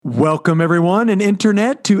Welcome, everyone, and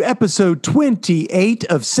internet, to episode 28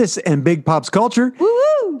 of Sis and Big Pop's Culture.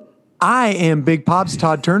 Woo-woo! I am Big Pops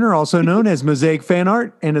Todd Turner, also known as Mosaic Fan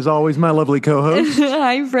Art, and as always, my lovely co-host.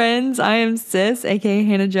 Hi, friends. I am Sis, aka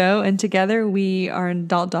Hannah Jo, and together we are an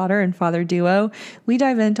adult daughter and father duo. We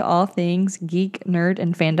dive into all things geek, nerd,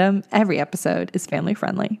 and fandom. Every episode is family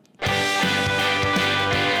friendly.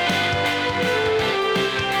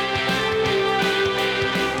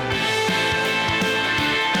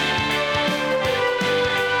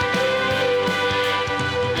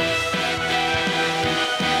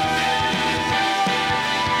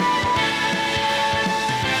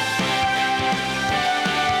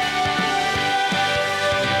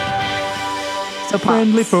 So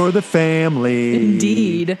Friendly for the family.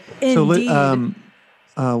 Indeed. So, Indeed.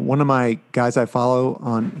 one of my guys I follow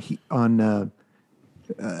on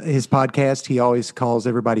his podcast, he always calls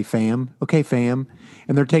everybody fam. Okay, fam.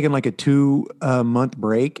 And they're taking like a 2-month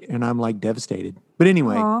break, and I'm like devastated. But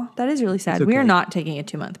anyway. Aw, that is really sad. It's We are okay. not taking a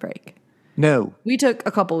 2-month break. No. We took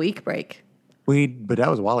a couple week break. But that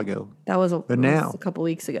was a while ago. That was a couple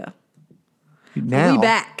weeks ago. Now. We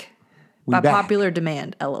back. We By back. popular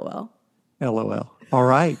demand, LOL. LOL. All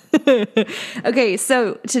right. Okay,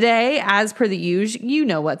 so today, as per the usual, you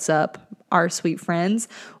know what's up, our sweet friends.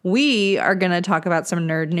 We are going to talk about some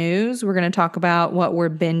nerd news. We're going to talk about what we're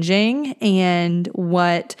binging and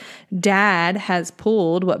what Dad has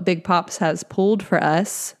pulled, what Big Pops has pulled for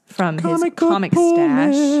us from his comic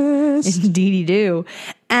stash. Indeed he do.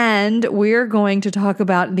 And we're going to talk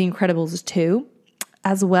about The Incredibles 2,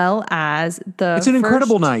 as well as It's an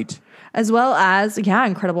incredible night. as well as,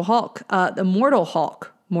 Incredible Hulk. The Immortal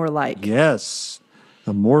Hulk, more like. Yes.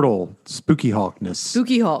 Immortal spooky Hulkness.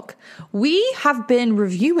 Spooky Hulk. We have been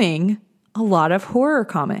reviewing a lot of horror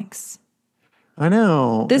comics. I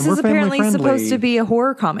know. This and is we're family apparently friendly. supposed to be a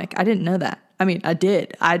horror comic. I didn't know that. I mean, I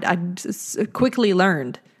did. I just quickly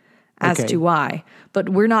learned as Okay. to why. But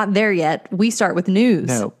we're not there yet. We start with news.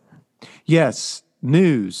 No. Yes.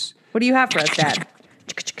 News. What do you have for us, Dad?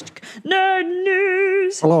 Nerd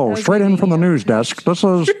news. Hello, That was straight in me from the news desk. This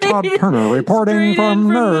is Todd Turner reporting Straight in from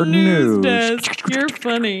the Nerd News. desk. You're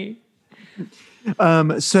funny.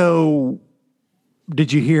 So,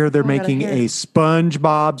 did you hear they're I gotta making hear a it.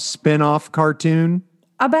 SpongeBob spin-off cartoon?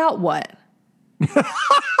 About what?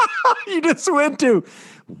 You just went to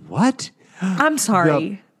what? I'm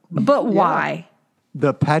sorry, but why?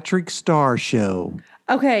 The Patrick Star Show.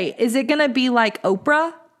 Okay, is it going to be like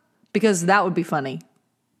Oprah? Because that would be funny.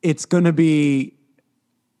 It's going to be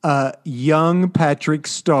young Patrick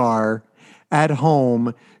Star at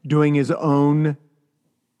home doing his own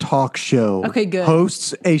talk show. Okay, good.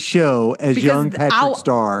 Hosts a show as young Patrick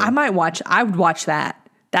Star. I would watch that.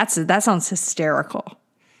 That sounds hysterical.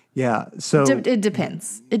 Yeah. So It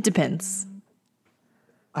depends. It depends.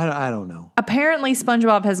 I don't know. Apparently,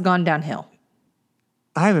 SpongeBob has gone downhill.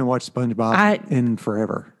 I haven't watched SpongeBob in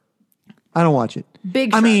forever. I don't watch it. Big.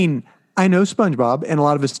 I Shark. mean, I know SpongeBob, and a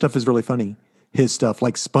lot of his stuff is really funny. His stuff,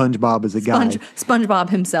 like SpongeBob is a guy. SpongeBob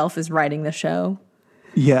himself is writing the show.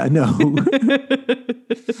 Yeah, no.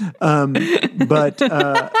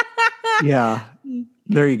 Yeah,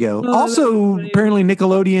 there you go. Also, apparently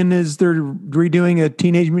Nickelodeon they're redoing a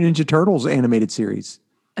Teenage Mutant Ninja Turtles animated series.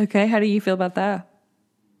 Okay, how do you feel about that?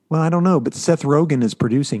 Well, I don't know, but Seth Rogen is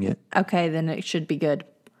producing it. Okay, then it should be good.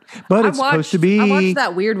 But it's supposed to be. I watched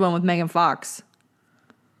that weird one with Megan Fox.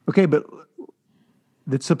 Okay, but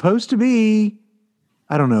it's supposed to be.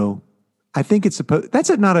 I don't know. I think it's supposed. That's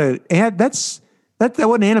not a ad. That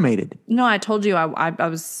wasn't animated. No, I told you I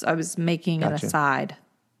was making an Gotcha. aside.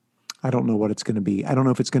 I don't know what it's going to be. I don't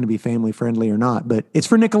know if it's going to be family friendly or not, but it's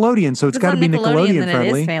for Nickelodeon, so it's got to be Nickelodeon then friendly.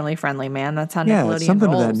 It is family friendly, man. That's how Yeah, Nickelodeon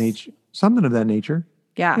something rolls. of that nature. Something of that nature.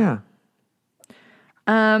 Yeah.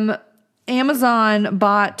 Yeah. Amazon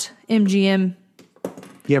bought MGM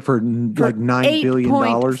Yeah, for like $9 billion.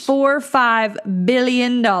 $8.45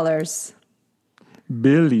 billion. $1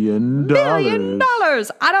 billion.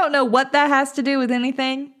 I don't know what that has to do with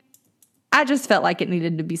anything. I just felt like it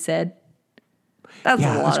needed to be said. That's a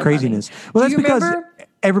Yeah, lot that's of craziness. money. Well, Do that's you because remember?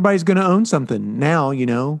 everybody's going to own something now,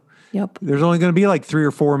 Yep. There's only going to be like 3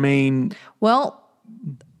 or 4 main. Well,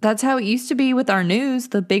 that's how it used to be with our news,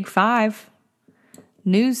 the big 5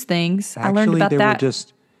 news things. I learned about there that. were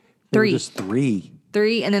just 3. 3.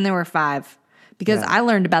 3, and then there were 5. Because I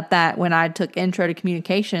learned about that when I took Intro to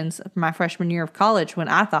Communications my freshman year of college when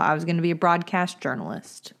I thought I was going to be a broadcast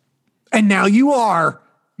journalist. And now you are.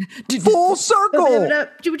 Full circle.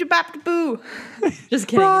 Just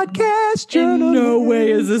kidding. Broadcast journalism. In no way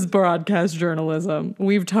is this broadcast journalism.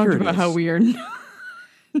 We've talked Sure it about is. how we are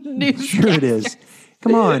news. Sure it is.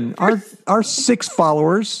 Come on. Our 6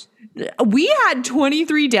 followers We had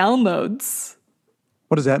 23 downloads.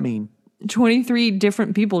 What does that mean? 23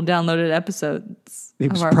 different people downloaded episodes.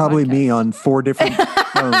 It was probably me on 4 different phones.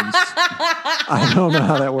 I don't know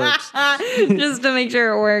how that works. Just to make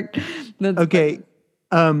sure it worked. That's Okay.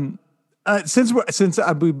 Since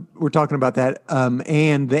we're talking about that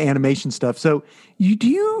and the animation stuff, so do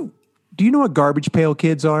you know what Garbage Pail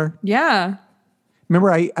Kids are? Yeah.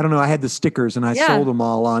 Remember, I don't know, I had the stickers and I Yeah. sold them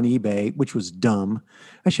all on eBay, which was dumb.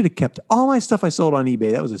 I should have kept all my stuff I sold on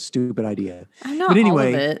eBay. That was a stupid idea. I know But anyway,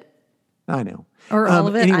 all of it. I know. Or all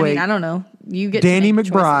of it. Anyway, I mean, I don't know. You get to Danny make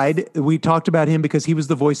McBride, we talked about him because he was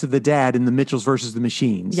the voice of the dad in the Mitchells versus the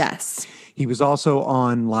Machines. Yes. He was also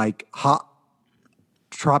on like Hot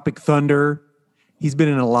Tropic Thunder. He's been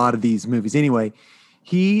in a lot of these movies. Anyway,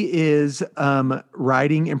 he is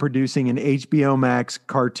writing and producing an HBO Max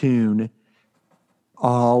cartoon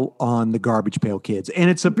all on the Garbage Pail Kids. And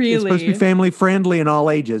it's supposed to be Really? family friendly and all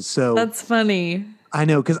ages. So That's funny. I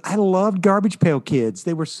know, because I loved Garbage Pail Kids.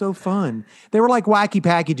 They were so fun. They were like wacky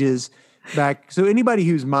packages back. So anybody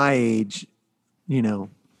who's my age, you know,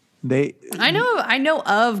 they I know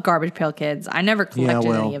of Garbage Pail Kids. I never collected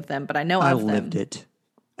well, any of them, but I know I of them. lived it.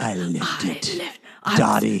 I lived it.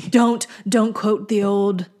 Dottie. Don't quote the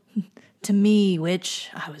old to me, which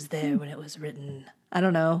I was there when it was written. I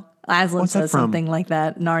don't know. Aslan What's that says from? something like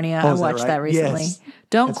that. Narnia. Oh, I is that watched right? that recently. Yes.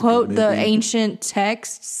 Don't That's a quote good the movie. ancient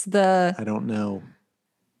texts. I don't know.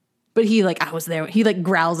 But he I was there. He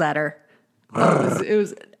growls at her. It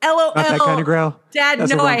was LOL. Not that kind of growl? Dad,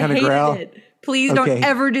 That's the no, wrong I kind of hated growl? it. Please Okay. don't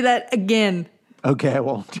ever do that again. Okay, I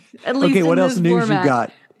won't. At least Okay, what in else this news format. you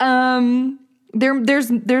got?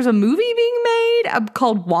 There's a movie being made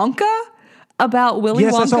called Wonka about Willy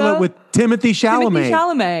Yes, Wonka. I saw that with Timothy Chalamet. Timothy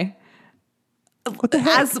Chalamet What the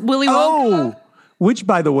heck? as Willy Wonka. Oh, which,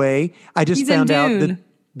 by the way, I just He's in found out Dune.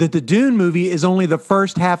 that the Dune movie is only the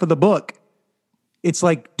first half of the book. It's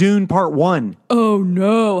like Dune Part 1. Oh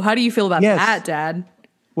no! How do you feel about Yes. that, Dad?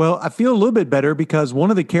 Well, I feel a little bit better because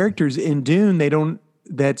one of the characters in Dune,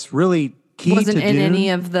 that's really key Wasn't to in Dune. any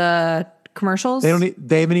of the commercials. They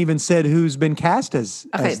haven't even said who's been cast as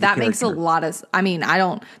Okay, as the that makes a character. lot of. I mean, I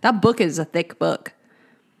don't. That book is a thick book,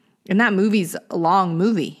 and that movie's a long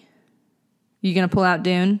movie. You gonna pull out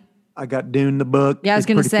Dune? I got Dune the book. Yeah, I was It's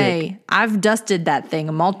gonna pretty say thick. I've dusted that thing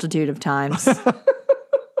a multitude of times.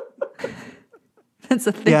 It's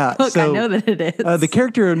a thick Yeah, book. I so, know that it is. The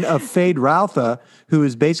character of Fade Routha, who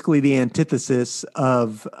is basically the antithesis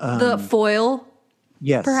of the foil.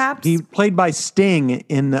 yes, perhaps? he played by Sting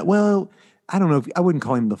in the. Well, I don't know if I wouldn't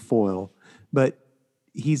call him the foil, but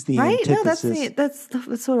he's the Right? No, antithesis.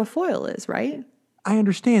 that's what a foil is, right? I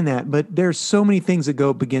understand that, but there's so many things that go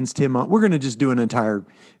up against him. We're going to just do an entire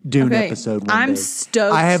Dune Okay, episode one I'm day.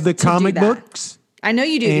 stoked I have the to do comic that. books. I know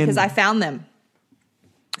you do And- because I found them.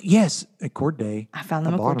 Yes, at Court Day. I found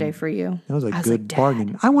them at bought Court Day them. for you. That was a I was good like, "Dad,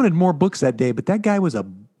 bargain. I wanted more books that day, but that guy was a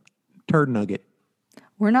turd nugget.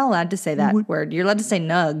 We're not allowed to say that word. You're allowed to say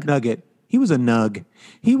nug. Nugget. He was a nug.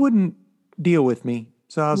 He wouldn't deal with me.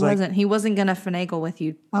 So I was like, He wasn't gonna finagle with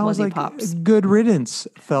you, was he, Pops? good riddance,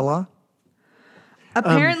 fella.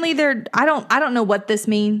 Apparently I don't know what this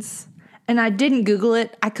means. And I didn't Google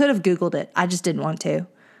it. I could have Googled it. I just didn't want to.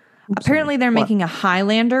 Apparently they're making a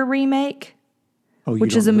Highlander remake, Oh, you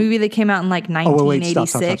which don't is a know- movie that came out in like Oh, wait,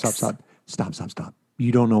 1986. Stop.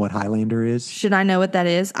 You don't know what Highlander is? Should I know what that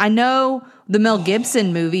is? I know the Mel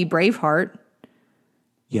Gibson movie, Braveheart.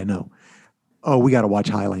 Yeah, no. Oh, we got to watch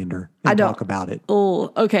Highlander and I don't- talk about it.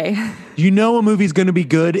 Oh, okay. You know a movie's going to be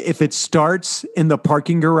good if it starts in the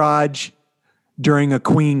parking garage during a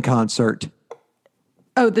Queen concert.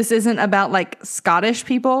 Oh, this isn't about like Scottish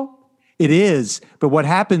people? It is, but what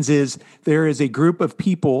happens is there is a group of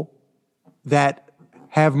people that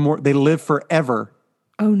they live forever.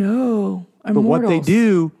 Oh no. But what they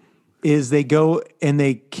do is they go and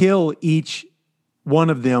they kill each one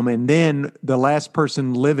of them, and then the last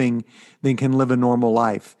person living then can live a normal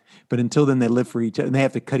life. But until then, they live for each other, and they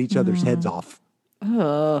have to cut each other's heads off.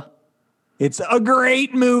 It's a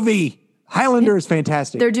great movie. Highlander is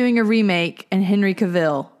fantastic. They're doing a remake, and Henry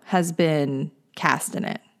Cavill has been cast in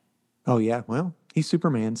it. Oh, yeah. Well, he's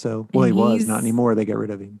Superman, so... Well, he was. he's- Not anymore. They got rid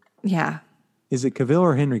of him. Yeah. Is it Cavill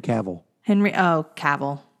or Henry Cavill?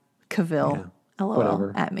 Cavill. Cavill. Yeah, LOL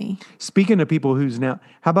whatever. at me. Speaking of people who's now...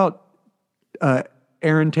 How about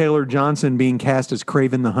Aaron Taylor Johnson being cast as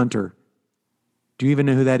Kraven the Hunter? Do you even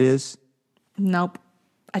know who that is? Nope.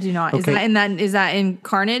 I do not. Okay. Is that in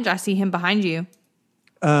Carnage? I see him behind you.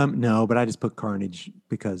 No, but I just put Carnage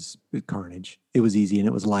because Carnage. It was easy and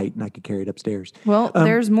it was light and I could carry it upstairs. Well,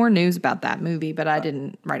 there's more news about that movie, but I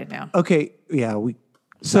didn't write it down. Okay, yeah,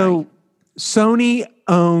 so Sony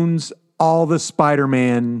owns all the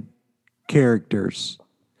Spider-Man characters,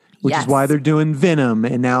 which Yes. is why they're doing Venom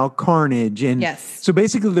and now Carnage. And Yes. so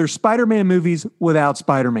basically there's Spider-Man movies without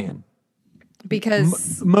Spider-Man.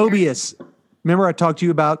 Because Mobius. Remember I talked to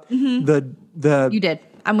you about the you did.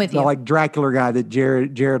 I'm with the you. like Dracula guy that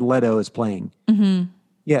Jared Leto is playing.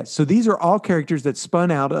 Yeah, so these are all characters that spun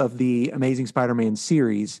out of the Amazing Spider-Man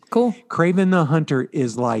series. Cool. Kraven the Hunter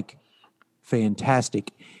is like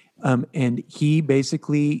fantastic. And he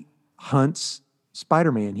basically hunts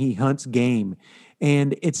Spider-Man. He hunts game.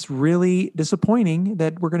 And it's really disappointing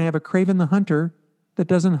that we're going to have a Kraven the Hunter that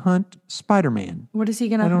doesn't hunt Spider-Man. What is he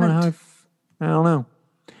going to I don't know hunt? how I don't know.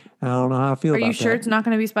 I don't know how I feel Are about you sure that. it's not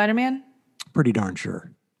going to be Spider-Man? Pretty darn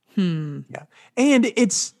sure. Yeah. And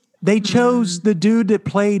they chose the dude that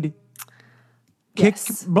played Kick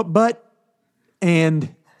Yes. Butt,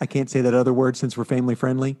 and I can't say that other word since we're family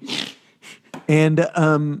friendly. And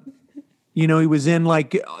he was in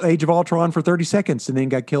like Age of Ultron for 30 seconds and then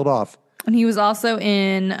got killed off. And he was also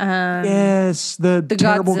in Yes, the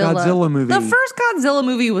terrible Godzilla movie. The first Godzilla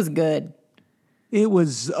movie was good. It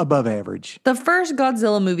was above average. The first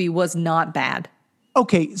Godzilla movie was not bad.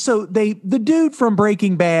 Okay, so the dude from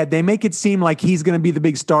Breaking Bad, they make it seem like he's going to be the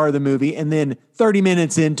big star of the movie, and then 30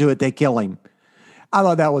 minutes into it, they kill him. I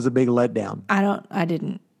thought that was a big letdown. I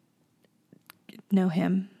didn't know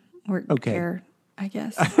him or Okay. care, I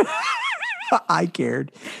guess. I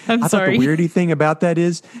cared. I'm I sorry. thought the weirdy thing about that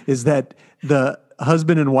is that the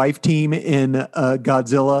husband and wife team in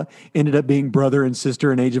Godzilla ended up being brother and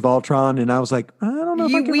sister in Age of Ultron, and I was like, I don't know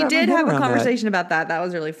if I can We wrap my did head have a around that. conversation about that. That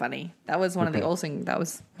was really funny. That was one of the Olsen. That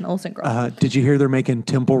was an Olsen girl. Did you hear they're making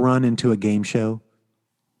Temple Run into a game show?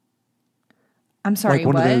 I'm sorry. Like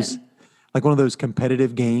What? one of those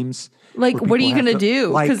competitive games. Like, where what are you people going to have do?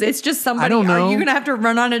 like, Because it's just somebody. I don't know. Are you going to have to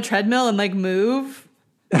run on a treadmill and like move?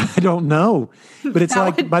 I don't know, but it's That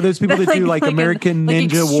like would- by those people that do like American Ninja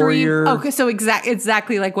extreme- Warrior. Okay, so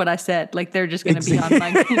exactly like what I said. Like they're just going to be on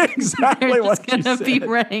like Exactly they're what just going you to be said.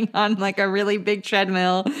 running on like a really big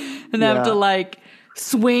treadmill and have to Yeah. like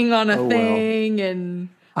swing on a Oh, well. thing. And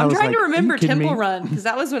I I'm was trying like, to are you remember kidding Temple me? Run because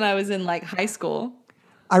that was when I was in like high school.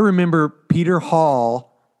 I remember Peter Hall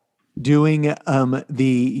doing the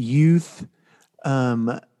youth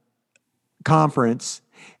conference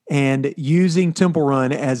and using Temple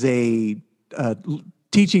Run as a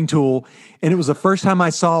teaching tool. And it was the first time I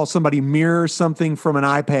saw somebody mirror something from an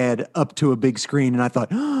iPad up to a big screen. And I thought,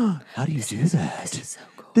 oh, how do you do that? This is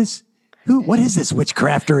so cool. What is this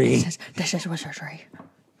witchcraftery? This is witchery.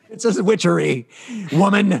 It says witchery.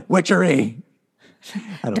 Woman, witchery.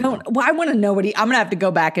 I don't know. Well, I want to know I'm gonna have to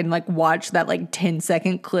go back and like watch that like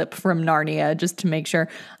 10-second clip from Narnia just to make sure.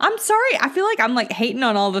 I'm sorry. I feel like I'm like hating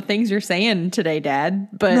on all the things you're saying today, Dad.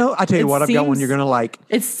 But No, I tell you it what, I've got one seems- you're going to like.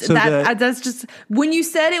 It's So that's just when you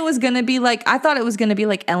said it was gonna be like I thought it was gonna be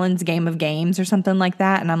like Ellen's Game of Games or something like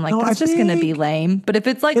that, and I'm like No, that's I just gonna be think- lame. But if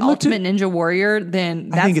it's like It looked Ultimate Ninja Warrior,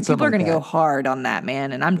 then I think that's it's people are something gonna like go that. hard on that,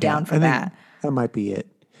 man, and I'm down for I think that. That might be it.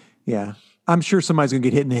 Yeah. I'm sure somebody's going to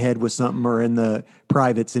get hit in the head with something or in the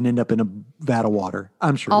privates and end up in a vat of water.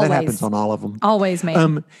 I'm sure Always. that happens on all of them. Always,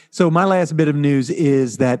 man. So my last bit of news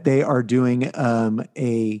is that they are doing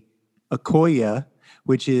a Okoye,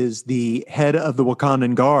 which is the head of the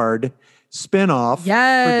Wakandan Guard spinoff for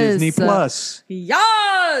Yes. Disney Plus.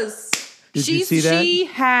 Yes. Did you see that? She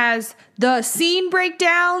has the scene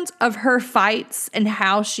breakdowns of her fights and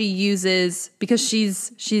how she uses because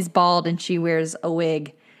she's bald and she wears a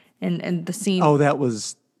wig and the scene. Oh, that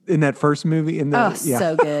was in that first movie.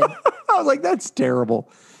 So good. I was like, that's terrible.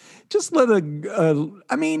 Just let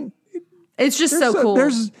I mean, It's just so cool.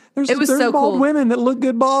 There's it was there's so bald cool. women that look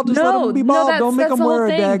good bald. Just let them be bald. Don't make that's them the wear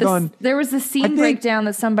whole a thing. daggone. There was a scene think- breakdown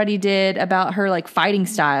that somebody did about her like fighting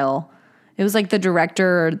style. It was like the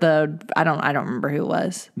director or I don't remember who it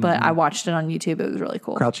was, but Mm-hmm. I watched it on YouTube. It was really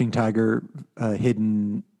cool. Crouching Tiger,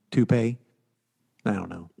 hidden toupee. I don't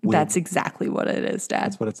know. Wig. That's exactly what it is, Dad.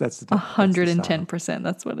 That's what it's. That's the 110%.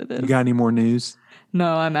 That's what it is. You got any more news,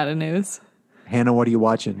 No, I'm out of news. Hannah? What are you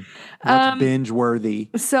watching? What's binge worthy?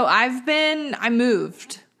 So I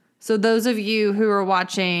moved. So those of you who are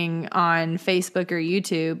watching on Facebook or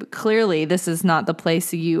YouTube, clearly this is not the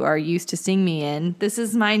place you are used to seeing me in. This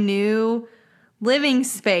is my new living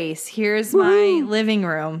space. Here's my living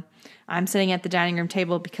room. I'm sitting at the dining room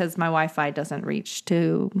table because my Wi-Fi doesn't reach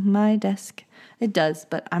to my desk. It does,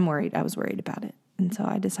 but I'm worried. I was worried about it. And so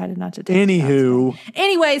I decided not to take it out. Anywho,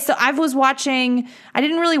 Anyway, so I was watching, I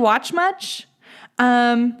didn't really watch much.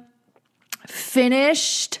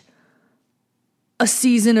 Finished a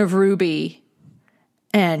season of Ruby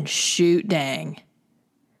and shoot dang.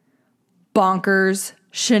 Bonkers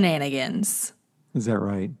shenanigans. Is that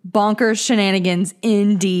right? Bonkers shenanigans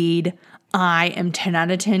indeed. I am 10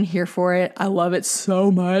 out of 10 here for it. I love it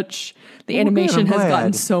so much. The animation has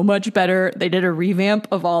gotten so much better. They did a revamp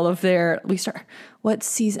of all of their, what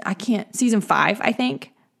season? Season 5, I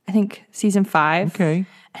think. I think season 5. Okay.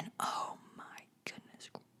 And oh my goodness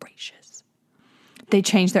gracious. They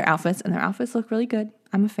changed their outfits and their outfits look really good.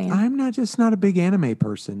 I'm a fan. I'm not a big anime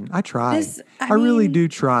person. I try. I really do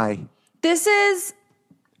try. This is...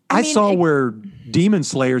 I saw where Demon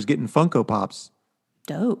Slayer's getting Funko Pops.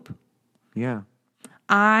 Dope. Yeah.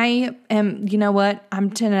 I am, you know what? I'm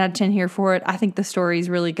 10 out of 10 here for it. I think the story is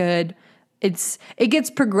really good. It gets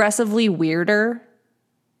progressively weirder,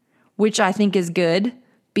 which I think is good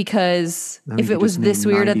because if it was this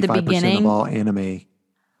weird at the beginning. Of all anime.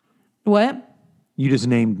 What? You just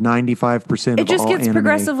named 95% of all anime. It just gets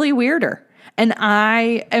progressively weirder. And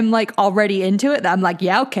I am like already into it. I'm like,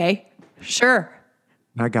 yeah, okay, sure.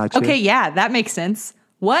 I got you. Okay, yeah, that makes sense.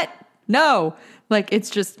 What? No. Like, it's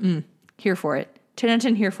just, here for it. 10 out of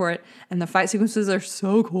 10 here for it. And the fight sequences are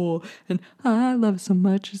so cool. And I love it so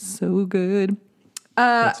much. It's so good.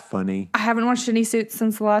 That's funny. I haven't watched any Suits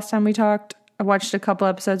since the last time we talked. I watched a couple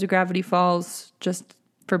episodes of Gravity Falls just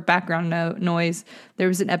for background noise. There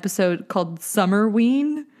was an episode called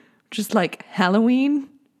Summerween, just like Halloween.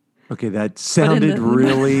 Okay, that sounded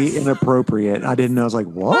really inappropriate. I didn't know. I was like,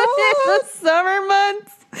 what? In the summer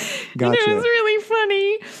months. Gotcha. And it was really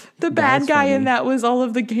funny. The bad guy in that was all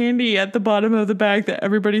of the candy at the bottom of the bag that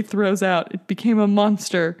everybody throws out. It became a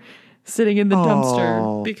monster sitting in the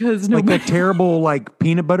dumpster because nobody... Like that terrible like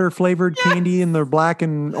peanut butter flavored candy in the black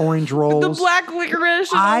and orange rolls. The black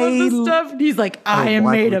licorice and all of the stuff. And he's like, I am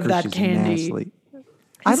made of that candy.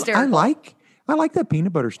 I like that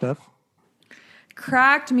peanut butter stuff.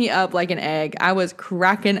 Cracked me up like an egg. I was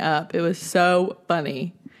cracking up. It was so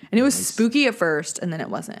funny. And it was spooky at first, and then it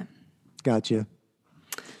wasn't. Gotcha.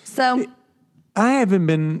 So I haven't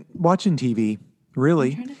been watching TV, really.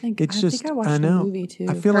 I'm trying to think. It's I just, think I watched I know. a movie too.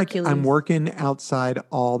 I feel Hercules. like I'm working outside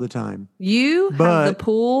all the time. You have the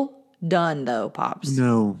pool done, though, Pops.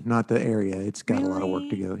 No, not the area. It's got a lot of work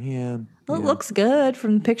to go. Yeah. Well, it looks good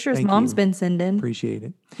from the pictures Mom's been sending. Appreciate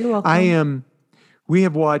it. You're welcome. We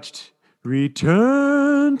have watched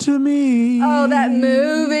Return to Me. Oh, that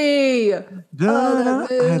movie.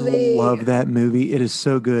 I love that movie. It is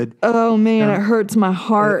so good. Oh, man, it hurts my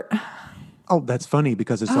heart. That's funny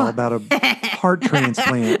because it's all about a heart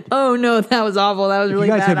transplant. Oh, no, that was awful. That was really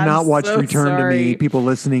bad. If you guys have not watched so Return to Me, people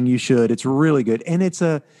listening, you should. It's really good. And it's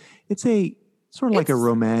a sort of like a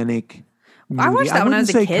romantic movie. I watched that when I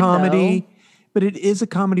was a kid, comedy, though. but it is a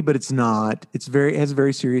comedy, but it's not. It has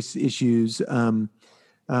very serious issues. A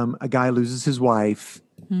guy loses his wife,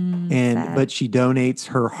 but she donates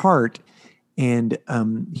her heart, and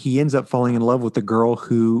he ends up falling in love with the girl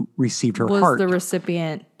who received her heart. Was the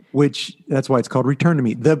recipient. That's why it's called Return to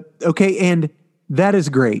Me. And that is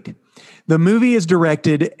great. The movie is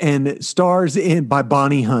directed and stars by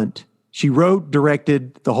Bonnie Hunt. She wrote,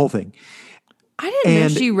 directed the whole thing. I didn't know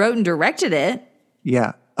she wrote and directed it.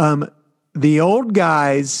 Yeah. The old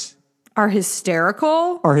guys are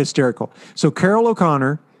hysterical. So Carol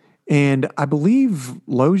O'Connor and I believe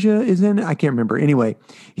Loja is in it. I can't remember. Anyway,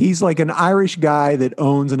 he's like an Irish guy that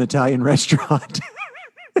owns an Italian restaurant.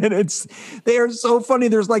 And they are so funny.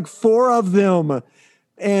 There's like 4 of them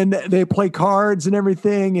and they play cards and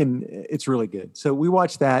everything. And it's really good. So we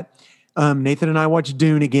watched that. Nathan and I watched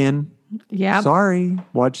Dune again. Yeah. Sorry.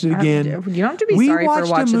 Watched it again. You don't have to be sorry for watching that.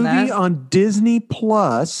 We watched a movie on Disney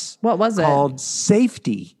Plus. What was it? Called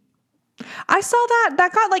Safety. I saw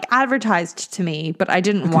that got like advertised to me, but I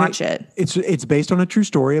didn't watch it. It's based on a true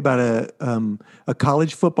story about a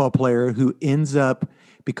college football player who ends up,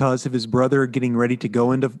 because of his brother getting ready to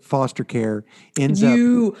go into foster care,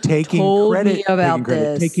 up taking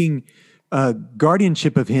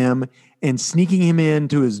guardianship of him and sneaking him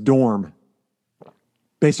into his dorm.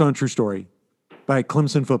 Based on a true story by a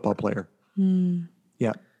Clemson football player.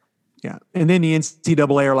 Yeah. Yeah. And then the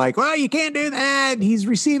NCAA are like, well, you can't do that. He's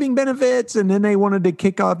receiving benefits. And then they wanted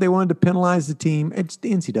to penalize the team. The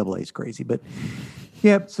NCAA is crazy. But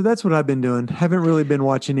yeah, so that's what I've been doing. Haven't really been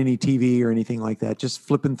watching any TV or anything like that. Just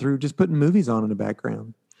flipping through, just putting movies on in the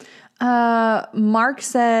background. Mark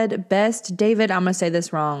said best David, I'm going to say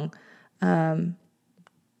this wrong. Duchovny?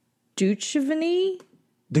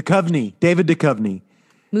 David Duchovny.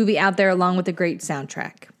 Movie out there along with a great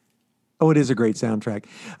soundtrack. Oh, it is a great soundtrack.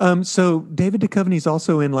 So David Duchovny's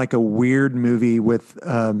also in like a weird movie with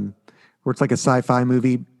where it's like a sci-fi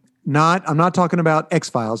movie. I'm not talking about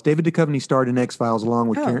X-Files. David Duchovny starred in X-Files along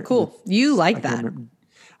with Karen. Cool. You like that.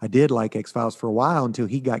 I did like X-Files for a while until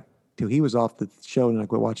he till he was off the show and I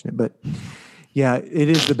quit watching it. But yeah, it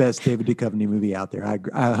is the best David Duchovny movie out there. I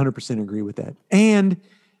 100% agree with that. And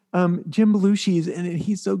Jim Belushi is in it.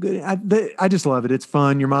 He's so good. I just love it. It's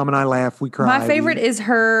fun. Your mom and I laugh. We cry. My favorite is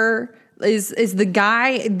the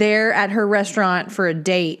guy there at her restaurant for a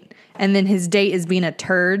date, and then his date is being a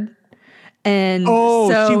turd. And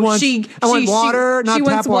so she wants water, not she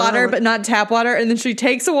tap wants water, but not tap water. And then she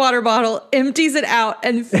takes a water bottle, empties it out,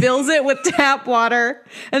 and fills it with tap water.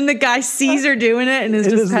 And the guy sees her doing it and is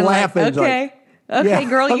just kind of like, okay, yeah,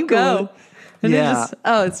 girl, you go. And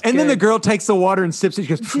it's and good. then the girl takes the water and sips it. She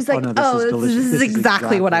goes, she's like, no, this is delicious. This is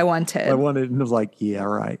exactly what I wanted. I wanted, and I was like, yeah,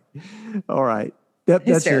 all right. That's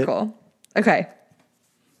hysterical. Okay.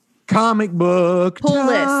 Comic book pull time.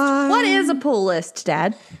 list. What is a pull list,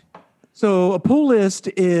 Dad? So a pull list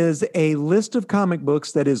is a list of comic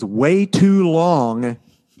books that is way too long.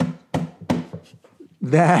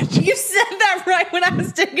 That you said that right when I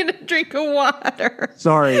was taking a drink of water.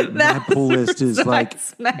 Sorry, my pull list is like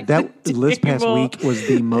that. List past week was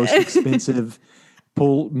the most expensive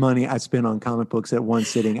pull money I spent on comic books at one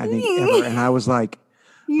sitting, I think, ever. And I was like,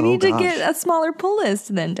 you need to get a smaller pull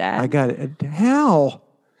list then, Dad. I got it. How?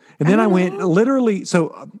 And then I went literally.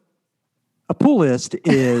 So a pull list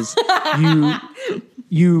is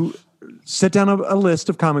you set down a list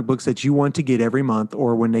of comic books that you want to get every month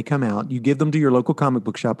or when they come out. You give them to your local comic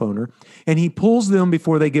book shop owner, and he pulls them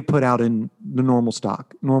before they get put out in the normal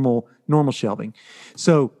stock, normal shelving.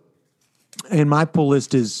 So, and my pull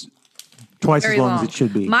list is twice as long as it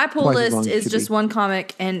should be. My pull list is just one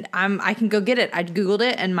comic, and I can go get it. I Googled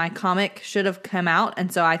it, and my comic should have come out,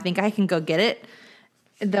 and so I think I can go get it.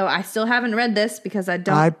 Though I still haven't read this because I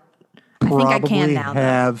don't. I think I can now.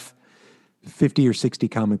 Have 50 or 60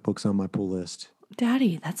 comic books on my pull list.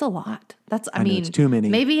 Daddy, that's a lot. I mean, it's too many.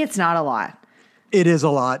 Maybe it's not a lot. It is a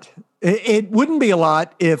lot. It wouldn't be a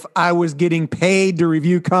lot if I was getting paid to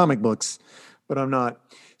review comic books, but I'm not.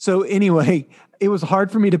 So anyway, it was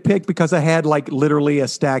hard for me to pick because I had like literally a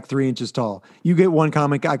stack 3 inches tall. You get one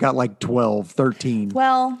comic, I got like 12, 13.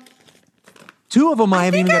 Well, 2 of them I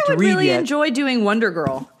haven't even got to read yet. I really enjoy doing Wonder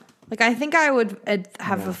Girl. Like, I think I would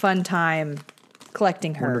have a fun time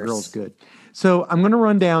collecting hers. Wonder Girl's good. So I'm going to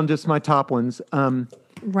run down just my top ones.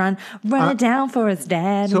 Run it down for us,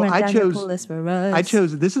 Dad. So run I down list for us. I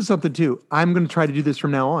chose, this is something too. I'm going to try to do this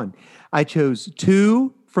from now on. I chose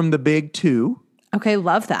 2 from the big 2. Okay,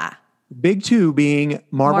 love that. Big 2 being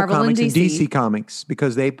Marvel Comics and DC. DC Comics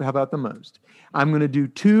because they have out the most. I'm going to do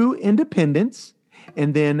 2 independents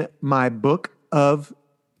and then my book of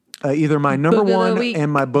either my number 1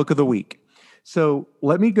 and my book of the week. So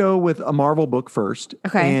let me go with a Marvel book first.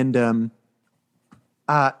 Okay. And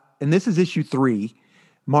this is issue 3.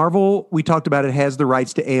 Marvel, we talked about it, has the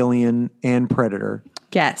rights to Alien and Predator.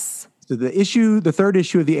 Yes. So the third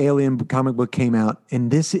issue of the Alien comic book came out,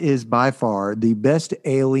 and this is by far the best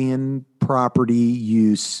Alien property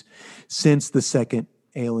use since the second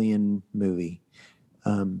Alien movie.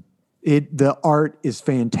 The art is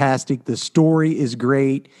fantastic. The story is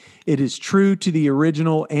great. It is true to the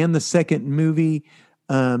original and the second movie.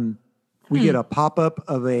 We get a pop-up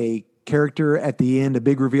of a character at the end, a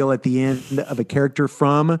big reveal at the end of a character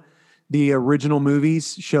from the original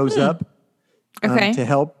movies shows up to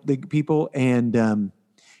help the people. And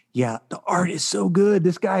the art is so good.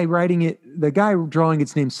 This guy the guy drawing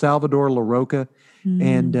it's named Salvador LaRocca.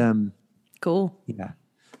 And cool. Yeah.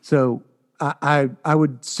 So I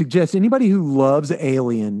would suggest anybody who loves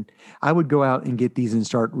Alien, I would go out and get these and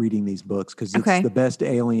start reading these books because it's the best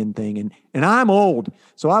Alien thing. And I'm old,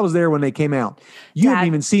 so I was there when they came out. You haven't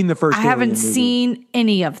even seen the first Alien movie. I haven't seen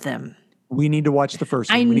any of them. We need to watch the first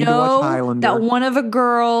one. We need to watch Highlander. That one of a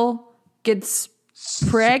girl gets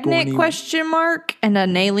pregnant, question mark, and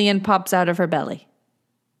an alien pops out of her belly.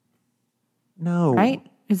 No. Right?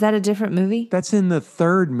 Is that a different movie? That's in the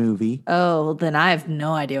third movie. Oh, then I have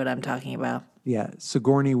no idea what I'm talking about. Yeah,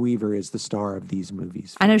 Sigourney Weaver is the star of these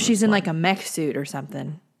movies. I know she's in like a mech suit or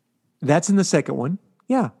something. That's in the second one.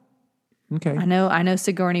 Yeah. Okay. I know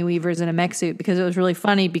Sigourney Weaver's in a mech suit because it was really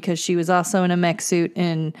funny because she was also in a mech suit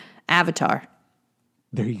in Avatar.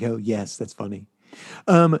 There you go. Yes, that's funny.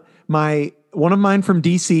 One of mine from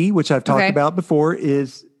DC, which I've talked about before,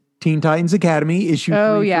 is Teen Titans Academy issue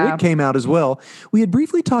 3. Yeah. It came out as well. We had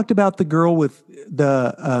briefly talked about the girl with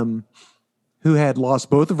the who had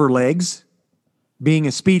lost both of her legs being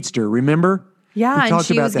a speedster. Remember? Yeah, and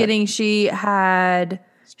she had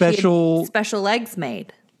special legs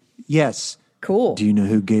made. Yes. Cool. Do you know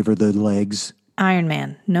who gave her the legs? Iron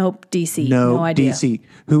Man. Nope. DC. No idea. DC.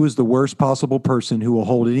 Who is the worst possible person who will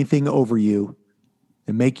hold anything over you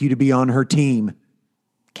and make you to be on her team?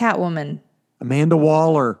 Catwoman. Amanda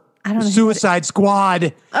Waller. I don't know. Suicide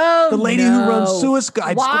Squad. Oh, the lady who runs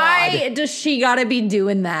Suicide Squad. Why does she got to be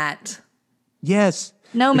doing that? Yes.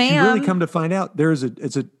 No, but you really ma'am. come to find out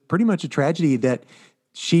it's a pretty much a tragedy that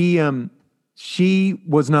she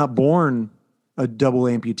was not born a double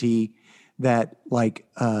amputee, that like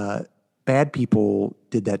bad people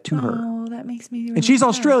did that to her. Oh, that makes me really And she's sad.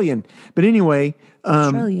 Australian. But anyway,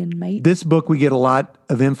 Australian, mate. this book, we get a lot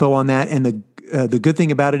of info on that. And the good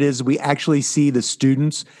thing about it is we actually see the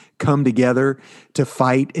students come together to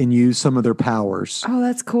fight and use some of their powers. Oh,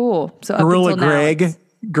 that's cool. So up Gorilla until now, Greg.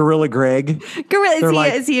 Gorilla Greg. Gorilla,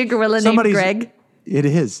 is he a gorilla named somebody's- Greg? It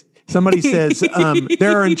is. Somebody says,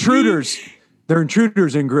 there are intruders. There are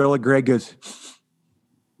intruders. And Gorilla Greg goes,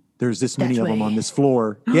 there's this many of them way. on this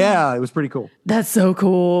floor. Yeah, it was pretty cool. That's so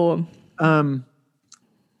cool.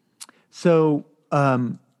 So I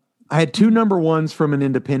had two number ones from an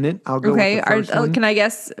independent. I'll go Okay. with the first one. Can I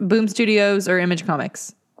guess Boom Studios or Image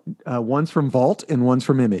Comics? One's from Vault and one's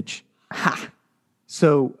from Image. Ha.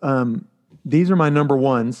 So these are my number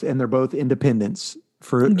ones, and they're both independents.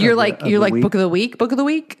 You're like week. book of the week? Book of the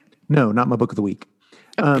week? No, not my book of the week.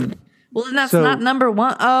 Well, then that's So- not number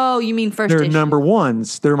one. Oh, you mean 1st They're issue. number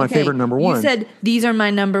ones. They're my Okay, favorite number ones. You said these are my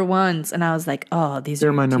number ones, and I was like, oh, these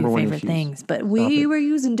are my my number two one favorite issues. things. But we it. were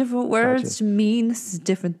using different words Gotcha. to mean this is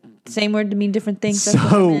different. Same word to mean different things. That's what I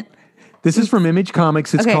So meant. this is from Image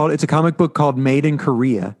Comics. It's Okay. a comic book called Made in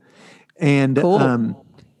Korea. And Cool.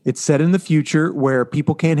 it's set in the future where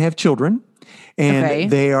people can't have children, and Okay.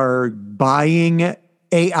 they are buying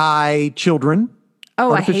AI children.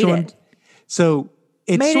 Oh, I hate artificial it. So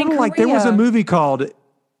it's Made sort in of like there was a Korea. movie called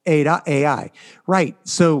AI. Right.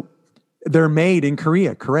 So they're made in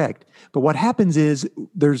Korea, correct. But what happens is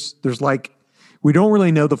there's like, we don't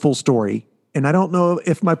really know the full story. And I don't know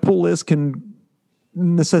if my pull list can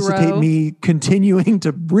necessitate Grow. me continuing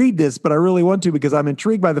to read this, but I really want to because I'm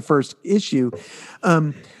intrigued by the first issue.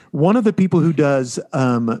 One of the people who does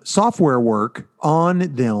software work on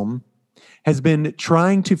them has been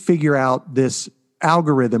trying to figure out this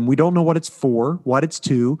algorithm. We don't know what it's for, what it's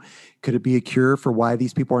to. Could it be a cure for why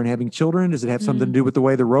these people aren't having children? Does it have something to do with the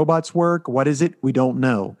way the robots work? What is it? We don't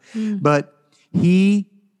know. But he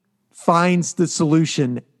finds the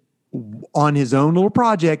solution on his own little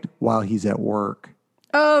project while he's at work.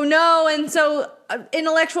 Oh no! And so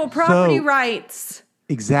intellectual property So- rights.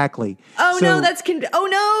 Exactly. Oh So- no!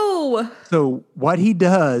 Oh no! So what he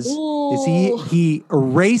does is he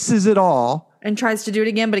erases it all. And tries to do it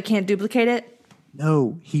again, but it can't duplicate it.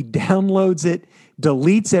 No, he downloads it,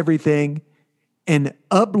 deletes everything, and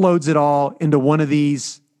uploads it all into one of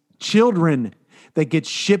these children that gets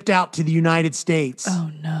shipped out to the United States.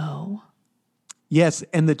 Oh no! Yes,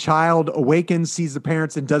 and the child awakens, sees the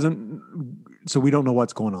parents, and doesn't. So we don't know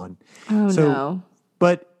what's going on. Oh So- no!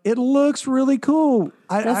 But it looks really cool.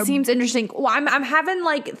 That seems interesting. Well, I'm having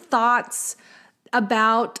like thoughts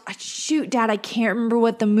about shoot, Dad. I can't remember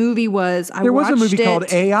what the movie was. There was a movie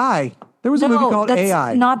called AI. There was a movie called that's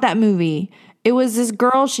AI. not that movie. It was this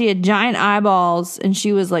girl. She had giant eyeballs, and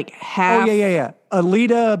she was like half. Oh yeah.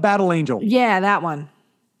 Alita Battle Angel. Yeah, that one.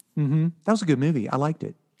 That was a good movie. I liked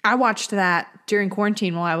it. I watched that during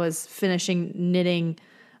quarantine while I was finishing knitting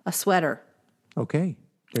a sweater. Okay.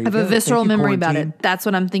 There I you have go. a visceral Thank you, memory about quarantine. it. That's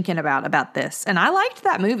what I'm thinking about this. And I liked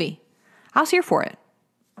that movie. I was here for it.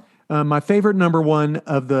 My favorite number one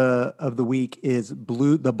of the week is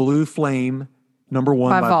the Blue Flame number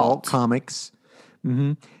one By by Vault. Vault Comics.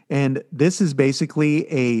 And this is basically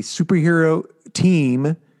a superhero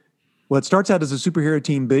team. Well, it starts out as a superhero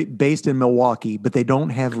team based in Milwaukee, but they don't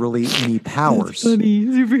have really any powers. They're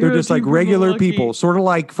just like regular people, sort of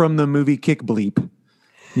like from the movie Kick Bleep.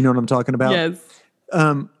 You know what I'm talking about? Yes.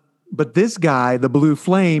 But this guy, the Blue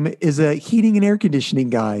Flame, is a heating and air conditioning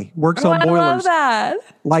guy. Works on I boilers, love that.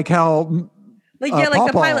 like how, Like, yeah, like the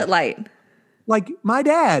Pawpaw. pilot light. like my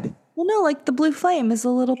dad. Well, no, like the blue flame is a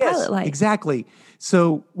little Yes, pilot light. exactly.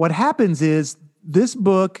 So what happens is this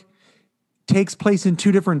book takes place in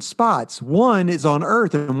two different spots. One is on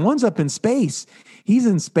Earth and one's up in space. He's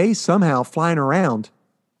in space somehow, flying around,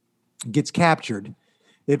 gets captured.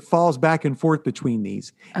 It falls back and forth between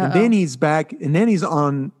these. And then he's back, and then he's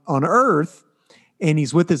on Earth, and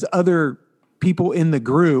he's with his other people in the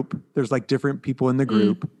group. There's like different people in the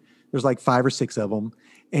group. There's like 5 or 6 of them.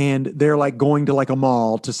 And they're like going to like a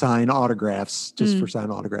mall to sign autographs, just for sign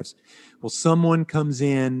autographs. Well, someone comes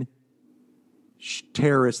in,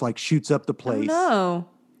 terrorist, like shoots up the place. No.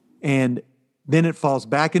 And then it falls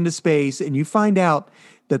back into space, and you find out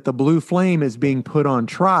that the Blue Flame is being put on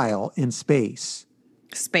trial in space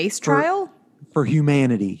Space trial? for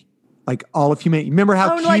humanity. Like all of humanity. Remember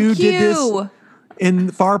how Oh, Q like did this? Q. in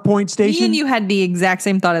Farpoint Me Station. and you had the exact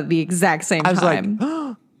same thought at the exact same I was time.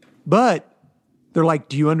 like, but they're like,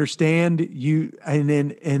 do you understand? And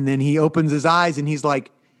then he opens his eyes and he's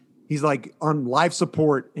like on life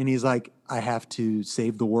support and he's like, I have to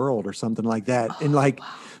save the world or something like that. And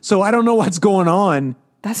so I don't know what's going on.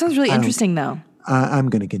 That sounds really interesting, though. I'm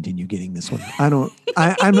going to continue getting this one.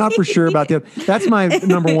 I'm not for sure about that. That's my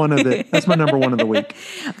number one of the week.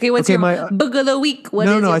 Okay, what's your book of the week?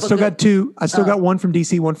 No, I still got two. I still got one from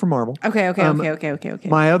DC, one from Marvel. Okay.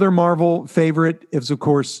 My other Marvel favorite is, of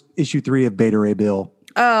course, issue 3 of Beta Ray Bill.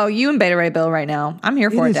 Oh, you and Beta Ray Bill right now. I'm here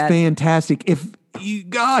for it, Dad. It's fantastic.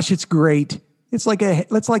 It's great. It's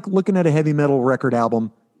like looking at a heavy metal record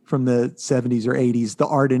album from the 70s or 80s. The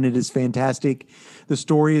art in it is fantastic. The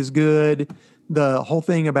story is good. The whole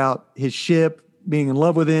thing about his ship being in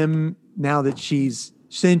love with him now that she's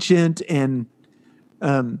sentient, and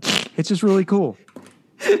it's just really cool.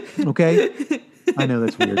 Okay? I know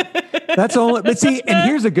that's weird. That's all. But see, and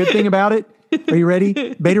here's a good thing about it. Are you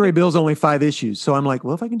ready? Beta Ray Bill's only 5 issues. So I'm like,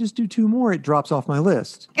 well, if I can just do 2 more, it drops off my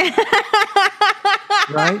list.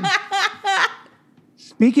 Right?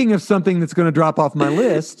 Speaking of something that's going to drop off my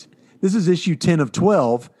list, this is issue 10 of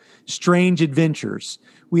 12, Strange Adventures.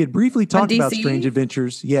 We had briefly talked about Strange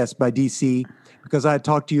Adventures, yes, by DC, because I had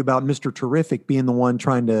talked to you about Mr. Terrific being the one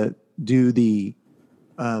trying to do the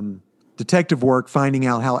detective work, finding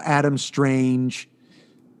out how Adam Strange.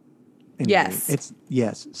 Anyway,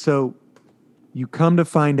 yes. So you come to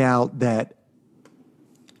find out that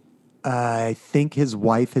I think his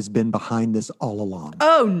wife has been behind this all along.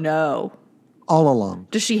 Oh, no. All along.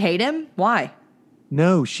 Does she hate him? Why?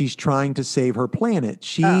 No, she's trying to save her planet.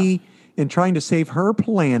 In trying to save her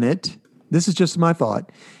planet, this is just my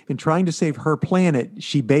thought, in trying to save her planet,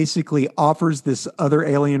 she basically offers this other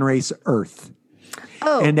alien race Earth.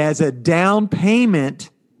 Oh. And as a down payment,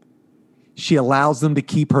 she allows them to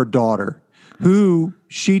keep her daughter, who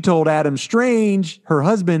she told Adam Strange, her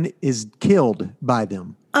husband, is killed by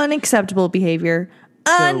them. Unacceptable behavior.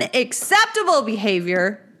 Unacceptable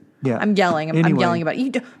behavior. Yeah. I'm yelling. I'm yelling about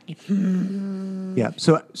you. Yeah.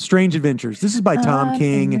 So Strange Adventures. This is by Tom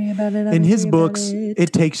King. In his books,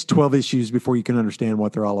 it takes 12 issues before you can understand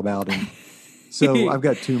what they're all about. And so I've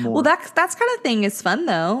got 2 more. Well, that's kind of thing is fun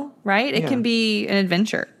though, right? It can be an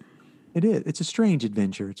adventure. It is. It's a strange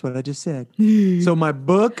adventure. It's what I just said. So my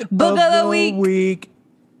book of the week,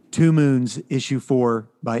 Two Moons, issue 4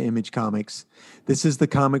 by Image Comics. This is the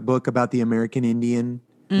comic book about the American Indian,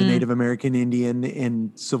 the Native American Indian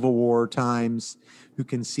in Civil War times, who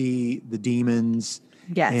can see the demons.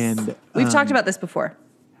 Yes. And we've talked about this before.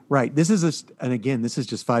 Right. This is this is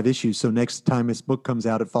just 5 issues. So next time this book comes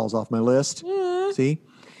out, it falls off my list. See?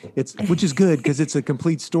 Which is good because it's a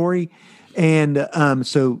complete story. And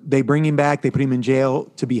so they bring him back, they put him in jail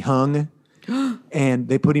to be hung. And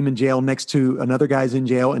they put him in jail next to another guy's in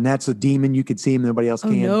jail, and that's a demon. You could see him, nobody else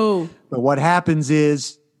can. No. But what happens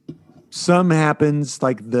is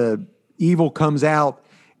like the evil comes out,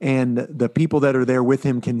 and the people that are there with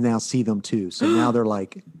him can now see them too. So now they're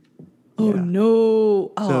like, oh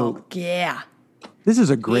no. Oh, so, yeah. This is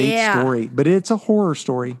a great story, but it's a horror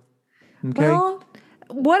story. Okay. Well,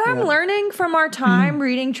 what I'm learning from our time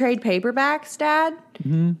reading trade paperbacks, Dad,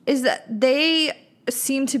 is that they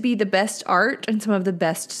seem to be the best art and some of the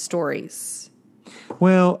best stories.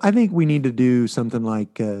 Well, I think we need to do something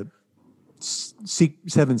like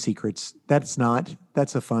 7 Secrets. That's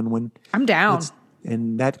a fun one. I'm down.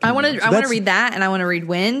 I want to read that, and I want to read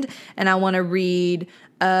Wind, and I want to read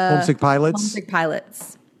Homesick Pilots. Homesick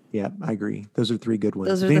Pilots. Yeah, I agree. Those are 3 good ones.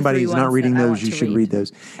 Those are if anybody's not reading those, you should read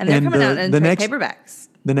those. And they're coming out in trade paperbacks.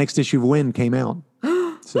 The next issue of Wind came out.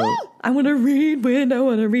 So I want to read Wind. I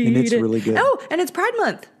want to read it. And it's really good. Oh, and it's Pride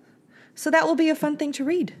Month. So that will be a fun thing to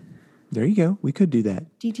read. There you go. We could do that.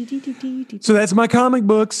 So that's my comic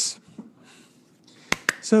books.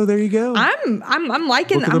 So there you go. I'm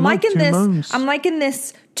liking this. I'm liking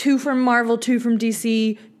this 2 from Marvel, 2 from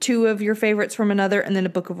DC, 2 of your favorites from another, and then a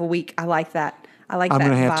book of a week. I like that. I'm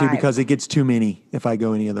going to have to because it gets too many if I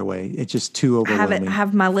go any other way. It's just too overwhelming.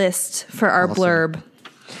 Have my list for our blurb.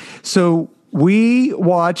 So we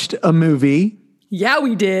watched a movie. Yeah,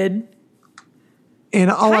 we did.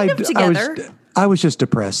 And I was just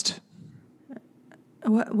depressed.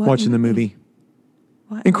 What watching the movie.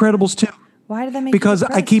 What? Incredibles 2. Why did that make Because you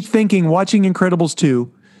I keep thinking, watching Incredibles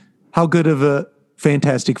 2, how good of a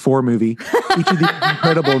Fantastic Four movie each of these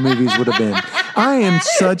incredible movies would have been. I am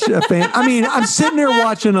such a fan. I mean, I'm sitting there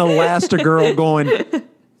watching Elastigirl going,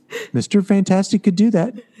 Mr. Fantastic could do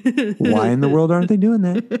that. Why in the world aren't they doing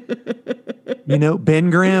that? Ben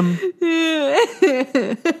Grimm.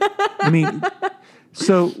 I mean,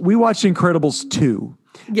 So we watched Incredibles 2.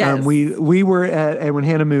 Yes. We were at when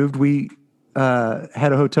Hannah moved, we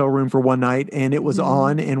had a hotel room for one night, and it was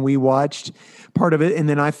on, and we watched part of it, and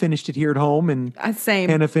then I finished it here at home, and Same.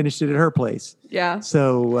 Hannah finished it at her place. Yeah.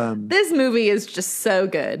 So This movie is just so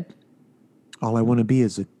good. all I want to be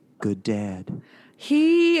is a good dad.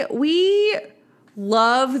 We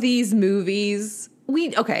love these movies.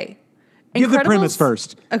 Give the premise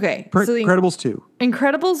first. Okay. Incredibles 2.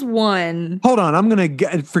 Incredibles 1. Hold on. I'm going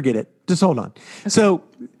to forget it. Just hold on. Okay. So,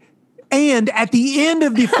 and at the end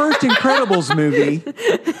of the first Incredibles movie,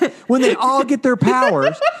 when they all get their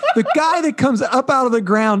powers, the guy that comes up out of the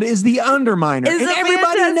ground is the Underminer. And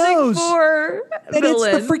everybody knows that it's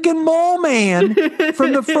the freaking Mole Man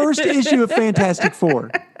from the first issue of Fantastic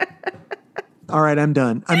Four. All right, I'm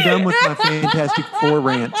done. I'm done with my Fantastic Four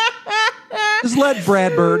rant. Just let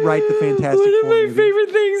Brad Bird write the Fantastic Four movie. One of my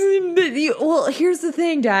favorite things. Well, here's the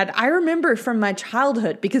thing, Dad. I remember from my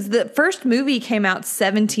childhood, because the first movie came out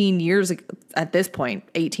 17 years ago, at this point,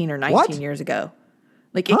 18 or 19 years ago.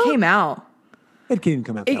 Like, it came out. It didn't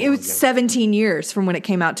come out that It was 17 years from when it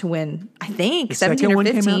came out to when, I think, the 17 or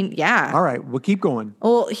 15. Yeah. All right, well, keep going.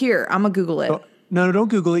 Well, here, I'm going to Google it. Oh, no, don't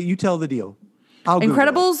Google it. You tell the deal.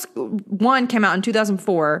 Incredibles 1 came out in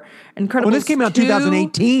 2004. Incredibles this came out in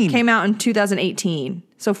 2018. Came out in 2018.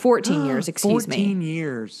 So 14 years, excuse 14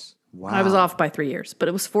 years. Wow. I was off by 3 years, but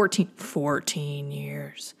it was 14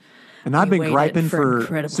 years. And I've been griping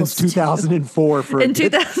since 2004 for in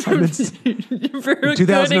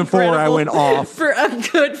 2004 I went off for a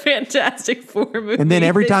good Fantastic Four movie. And then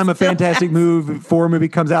every time a Fantastic Four movie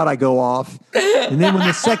comes out, I go off. And then when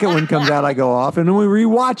the second one comes out, I go off. And when we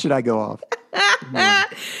rewatch it, I go off.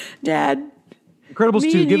 Dad,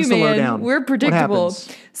 Incredibles 2, give us the lowdown. We're predictable.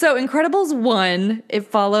 So Incredibles 1, it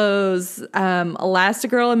follows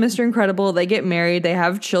Elastigirl and Mr. Incredible. They get married. They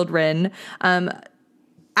have children.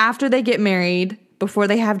 After they get married, before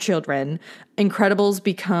they have children, Incredibles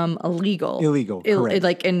become illegal. Correct.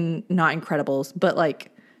 Like, not Incredibles, but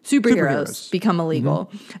like superheroes become illegal.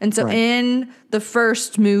 Mm-hmm. And so in the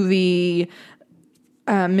first movie,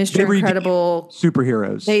 Mr. Incredible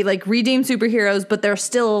superheroes. They like redeem superheroes, but they're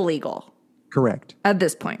still illegal. Correct. At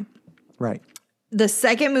this point. Right. The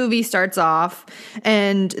second movie starts off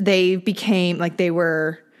and they became like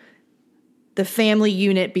the family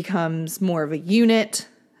unit becomes more of a unit.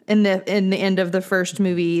 In the end of the first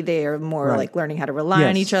movie, they are more like learning how to rely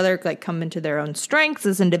on each other, like come into their own strengths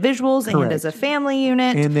as individuals and as a family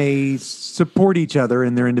unit. And they support each other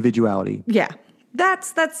in their individuality. Yeah.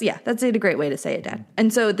 That's a great way to say it, Dad.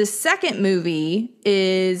 And so the second movie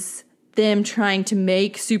is them trying to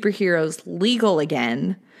make superheroes legal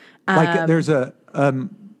again. Like there's a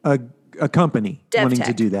company wanting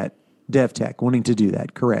to do that. DevTech wanting to do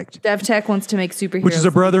that. Correct. DevTech wants to make superheroes, which is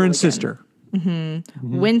a brother and sister. Mm-hmm.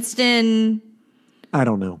 Mm-hmm. Winston. I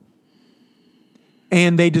don't know.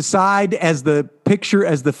 And they decide as the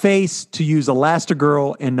face to use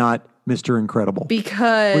Elastigirl and not Mr. Incredible.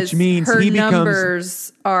 Because which means her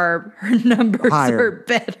numbers are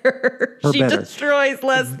better. She destroys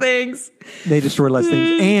less things. They destroy less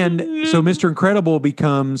things. And so Mr. Incredible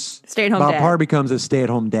becomes Bob Parr becomes a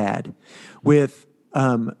stay-at-home dad with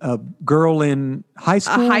a girl in high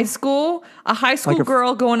school. A high school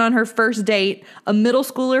girl going on her first date, a middle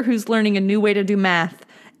schooler who's learning a new way to do math,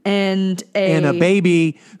 and a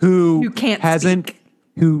baby who hasn't speak.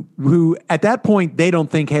 Who at that point they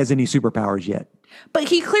don't think has any superpowers yet. But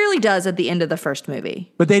he clearly does at the end of the first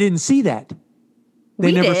movie. But they didn't see that.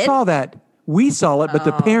 They never saw that. We saw it, but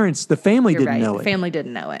the family didn't know it. The family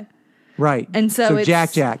didn't know it. Right. And so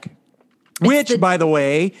Jack. Which, by the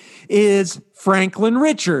way, is Franklin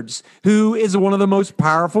Richards, who is one of the most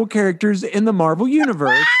powerful characters in the Marvel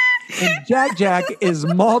Universe. And Jack is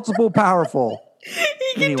multiple powerful.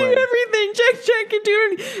 He can do everything. Jack can do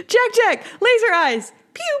everything. Jack, laser eyes.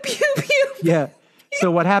 Pew, pew, pew. Yeah.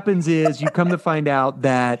 So what happens is you come to find out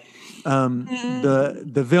that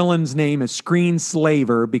the villain's name is Screen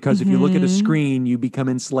Slaver, because if you look at a screen, you become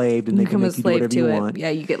enslaved and they can make you do whatever you want. Yeah,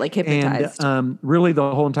 you get like hypnotized. And really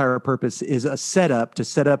the whole entire purpose is a setup to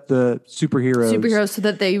set up the superheroes so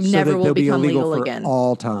that they never will become legal for again.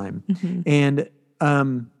 All time. Mm-hmm. And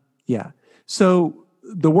so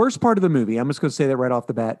the worst part of the movie, I'm just going to say that right off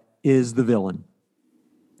the bat, is the villain.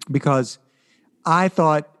 Because I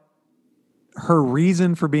thought her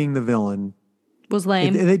reason for being the villain was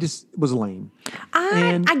lame. They just was lame.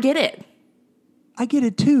 I get it. I get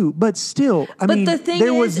it too, but still, the thing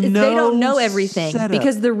is they don't know everything setup.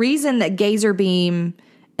 Because the reason that Gazer Beam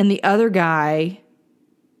and the other guy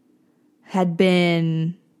had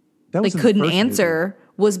been couldn't answer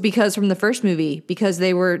was because from the first movie, because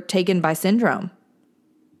they were taken by Syndrome.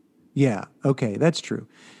 Yeah. Okay, that's true.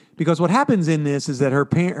 Because what happens in this is that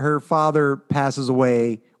her father passes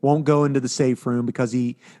away, won't go into the safe room because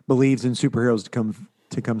he believes in superheroes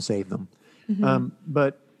to come save them.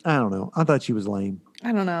 But I don't know. I thought she was lame.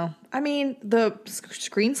 I don't know. I mean, the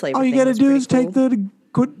screenslaver All you thing got to was do pretty is take cool. the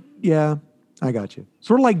quit. Yeah, I got you.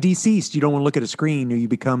 Sort of like Deceased. You don't want to look at a screen, or you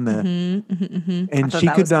become the. I And thought she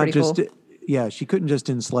that could was not pretty just. cool. Yeah, she couldn't just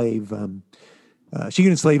enslave. She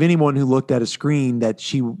could enslave anyone who looked at a screen that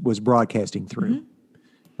she was broadcasting through.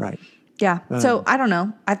 Right. Yeah. So I don't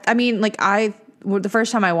know. I mean, like the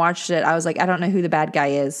first time I watched it, I was like, I don't know who the bad guy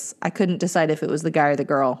is. I couldn't decide if it was the guy or the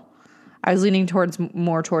girl. I was leaning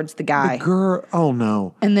more towards the guy. Girl, oh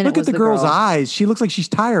no! And then Look it at was the the girl's girl. eyes. She looks like she's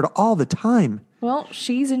tired all the time. Well,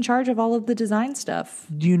 she's in charge of all of the design stuff.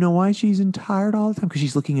 Do you know why she's tired all the time? Because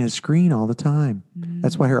she's looking at a screen all the time.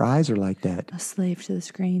 That's why her eyes are like that. A slave to the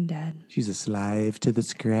screen, Dad. She's a slave to the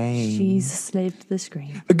screen. She's a slave to the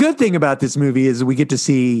screen. The good thing about this movie is we get to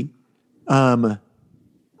see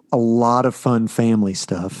a lot of fun family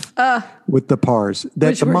stuff with the Pars. That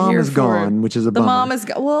Which the we're mom here is for. gone, which is a The bummer. mom is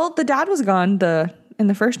well, the dad was gone in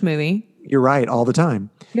the first movie. You're right, all the time.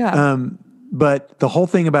 Yeah. But the whole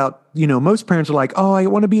thing about, most parents are like, oh, I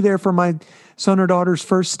want to be there for my son or daughter's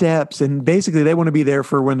first steps. And basically they want to be there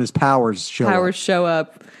for when his powers show Powers up. show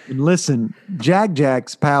up. And listen,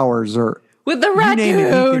 Jack's powers are, With the you raccoon. name it,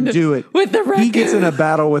 he can do it. With the raccoon. He gets in a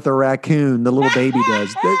battle with a raccoon, the little baby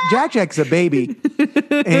does. Jack's a baby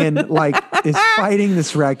and is fighting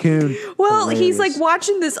this raccoon. Well, he's Hilarious. like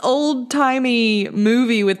watching this old timey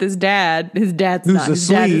movie with his dad. His dad's Who's not. His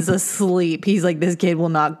dad asleep. is asleep. He's like, this kid will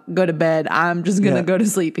not go to bed. I'm just gonna Yeah. go to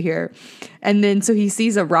sleep here. And then so he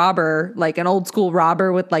sees a robber, like an old school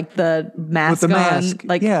robber with like the mask the on, mask,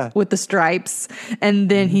 like yeah. with the stripes. And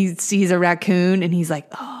then he sees a raccoon, and he's like,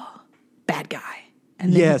 oh, bad guy.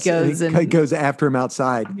 And then Yes, he goes he goes after him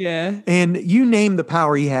outside. Yeah. And you name the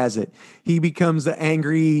power, he has it. He becomes an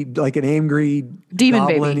angry Demon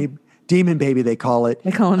goblin. baby. Demon baby, they call it.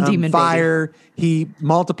 They call him demon baby. fire. He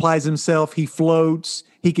multiplies himself. He floats.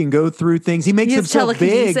 He can go through things. He makes He has himself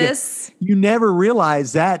telekinesis. big. You never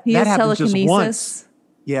realize that. he that has happens just once. telekinesis.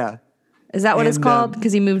 Yeah. Is that what it's And, called?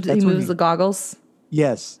 Because he moves that's when the goggles.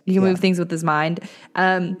 Yes. He can Yeah. move things with his mind.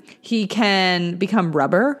 He can become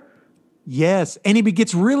rubber, Yes. And he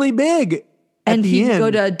gets really big. At and the he can end.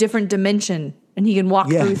 go to a different dimension, and he can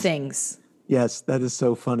walk Yes. through things. Yes, that is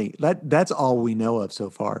so funny. That's all we know of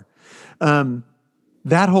so far.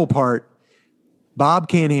 That whole part, Bob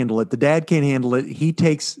can't handle it. The dad can't handle it. He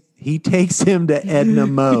takes him to Edna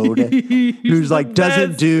Mode, who's like doesn't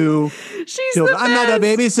best. do. She's children. the I'm not a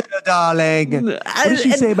best. babysitter, darling. What does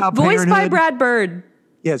she And say about voiced parenthood? by Brad Bird.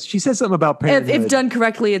 Yes, she says something about parenthood. If done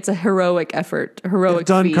correctly, it's a heroic effort, a heroic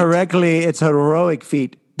Done feat. correctly, it's a heroic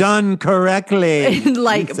feat. Done correctly,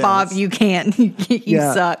 Like he Bob, says. you can't. You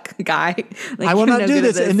Yeah. suck, guy. Like, I will you're not no do good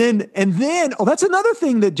at this. And then, oh, that's another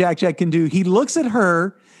thing that Jack can do. He looks at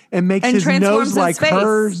her and makes And his transforms nose like his face.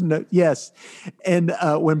 hers. No, yes. And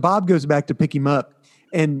when Bob goes back to pick him up,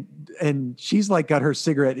 and she's like got her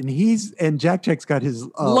cigarette, and Jack's got his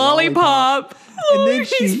lollipop. And then He's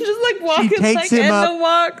she- just like she walking takes like him Edna up.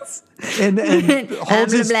 walks. and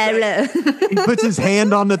holds his. Blah, blah, blah. He puts his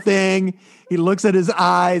hand on the thing. He looks at his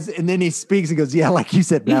eyes, and then he speaks. He goes, "Yeah, like you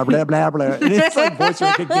said, blah blah blah blah." And it's like voice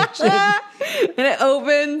recognition. And it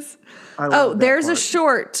opens. I love Oh, that there's a part.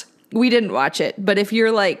 short. We didn't watch it, but if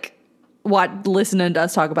you're like listening to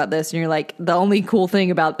us talk about this, and you're like, the only cool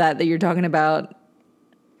thing about that you're talking about,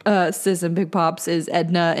 Sis and Big Pops, is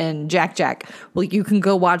Edna and Jack. Well, you can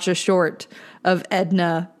go watch a short of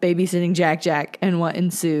Edna babysitting Jack and what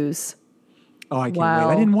ensues. Oh, I can't Wow.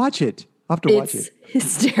 wait! I didn't watch it. I'll have to watch It's it.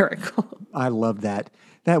 hysterical. I love that.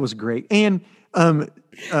 That was great. And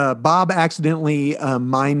Bob accidentally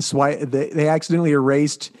mind swipe. They accidentally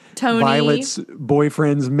erased Tony. Violet's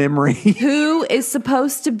boyfriend's memory. Who is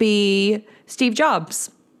supposed to be Steve Jobs?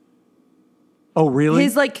 Oh, really?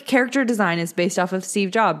 His like character design is based off of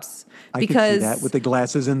Steve Jobs I could see because that with the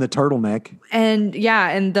glasses and the turtleneck. and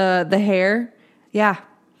the hair, yeah,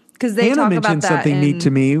 because they Hannah talk mentioned about that something in, neat to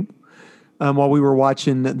me while we were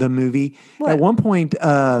watching the movie. What? At one point,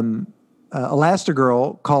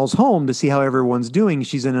 Elastigirl calls home to see how everyone's doing.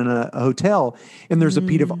 She's in a hotel, and there's a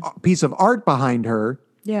piece of art behind her,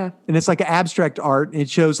 Yeah, and it's like abstract art. And it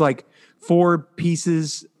shows like 4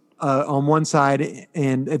 pieces on one side,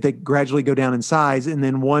 and they gradually go down in size, and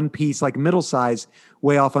then one piece like middle size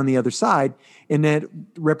way off on the other side, and that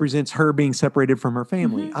represents her being separated from her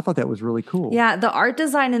family. I thought that was really cool. yeah. The art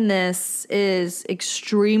design in this is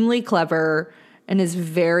extremely clever and is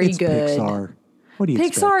very It's good. Pixar. What do you Pixar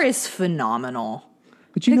expect? is phenomenal.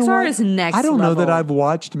 But you know Pixar what? is next I don't know that level. I've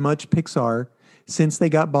watched much Pixar since they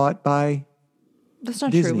got bought by. That's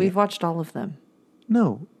not Disney. true. We've watched all of them.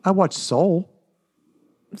 No, I watched Soul,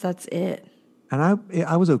 That's it. and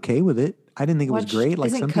I was okay with it. I didn't think it was great, like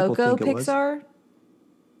Isn't some Coco people think it was. Pixar?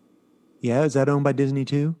 Yeah, is that owned by Disney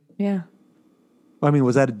too? Yeah, I mean,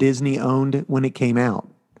 was that a Disney owned when it came out?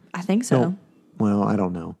 I think so. No. Well, I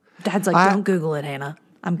don't know. Dad's like, don't Google it, Hannah.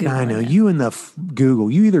 I'm Googling I know it. you and the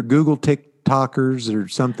Google. You either Google TikTokers or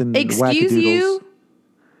something. Excuse you?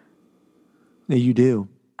 Yeah, you do.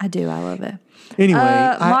 I do. I love it. Anyway,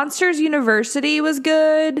 Monsters University was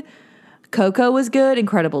good. Coco was good.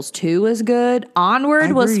 Incredibles 2 was good.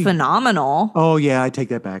 Onward was agree. phenomenal. Oh yeah, I take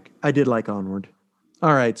that back. I did like Onward.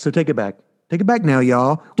 All right, so take it back. Take it back now,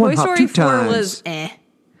 y'all. Toy One hop, Story two 4 times. was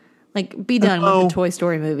Like, be done Oh, with the Toy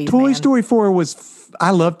Story movies, Toy man. Story 4 was.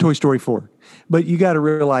 I love Toy Story 4, but you got to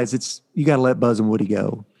realize you got to let Buzz and Woody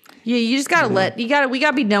go. Yeah, you just gotta we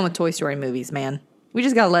gotta be done with Toy Story movies, man. We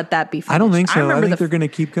just gotta let that be finished. I don't think so. I remember think they're going to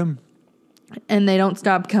keep coming. and they don't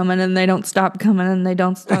stop coming, and they don't stop coming, and they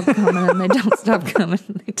don't stop coming, and they don't stop coming,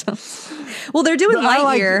 and they don't. Well, they're doing But I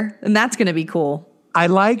like- Lightyear, and that's gonna be cool. I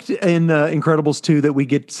liked in Incredibles 2 that we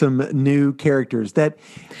get some new characters. That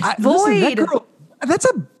listen, that Void. girl, that's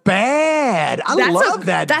a bad. I love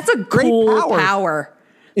that. That's a Great cool power.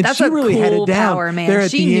 And That's she a really had cool it down. power, man. There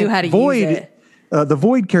at She the knew end, how to Void, use it. The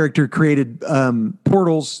Void character created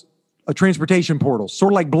portals, transportation portals,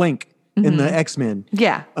 sort of like Blink in the X-Men.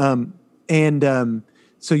 Yeah.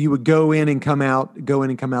 So you would go in and come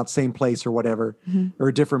out, same place or whatever, or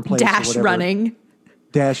a different place. or Dash whatever. running.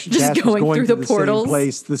 Dash Just was going through to the portals. same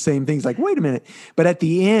place, the same things. Like, wait a minute. But at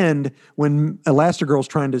the end, when Elastigirl's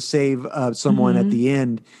trying to save someone at the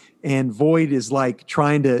end, and Void is like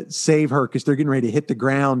trying to save her because they're getting ready to hit the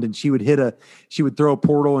ground, and she would throw a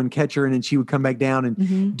portal and catch her, and then she would come back down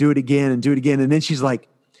and do it again and do it again, and then she's like,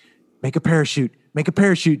 make a parachute.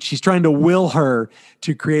 She's trying to will her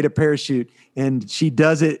to create a parachute, and she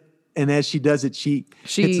does it. And as she does it, she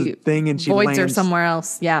hits a thing and she voids lands her somewhere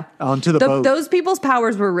else. Yeah. onto the boat. Those people's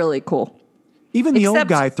powers were really cool. Even the old Except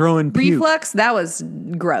guy throwing puke. Reflux, that was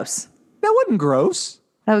gross. That wasn't gross.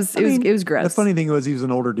 It was gross. The funny thing was he was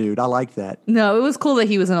an older dude. I liked that. No, it was cool that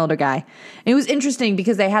he was an older guy. And it was interesting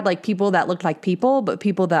because they had like people that looked like people, but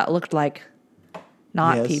people that looked like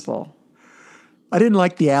not Yes. people. I didn't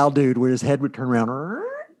like the owl dude where his head would turn around.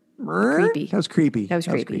 Creepy. That was creepy. That was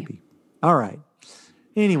creepy. All right.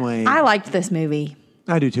 Anyway, I liked this movie.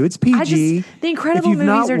 I do too. It's PG. The Incredible if you've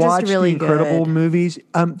movies not are just watched really the Incredible good. movies,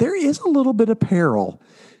 there is a little bit of apparel.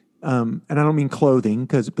 And I don't mean clothing,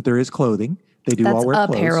 but there is clothing. They do That's all wear clothes.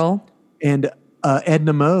 apparel. And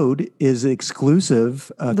Edna Mode is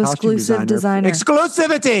exclusive costume exclusive designer.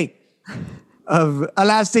 Exclusivity of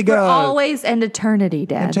Elastigirl. For always and eternity,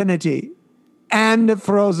 Dad. Eternity. And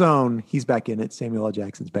Frozone. He's back in it. Samuel L.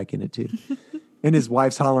 Jackson's back in it too. And his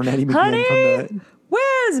wife's hollering at him again Honey, from the...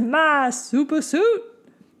 where's my super suit?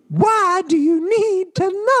 Why do you need to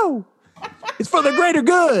know? It's for the greater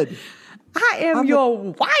good. I am your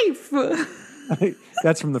wife.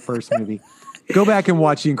 That's from the first movie. Go back and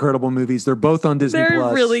watch the Incredible movies. They're both on Disney They're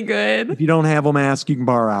Plus. really good. If you don't have them, ask. You can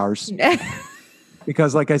borrow ours.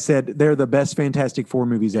 Because, like I said, they're the best Fantastic Four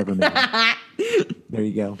movies ever made. There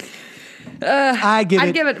you go. I'd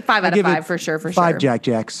give it 5 out of 5 for sure. Five Jack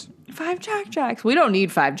Jacks. 5 Jack Jacks. We don't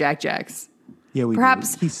need 5 Jack Jacks. Yeah, we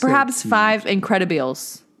Perhaps do. He's so cute. 5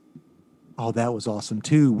 Incredibles. Oh, that was awesome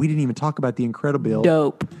too. We didn't even talk about the Incredible.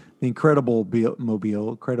 Dope. The Incredible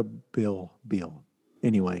Incredible.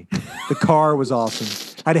 Anyway, the car was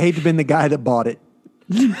awesome. I'd hate to have been the guy that bought it.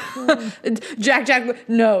 Jack,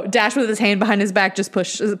 no. Dash with his hand behind his back just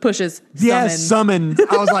pushes. Yes, summon.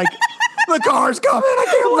 I was like, the car's coming. I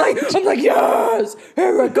can't wait. I'm like, yes,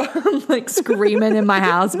 here I go. I'm like screaming in my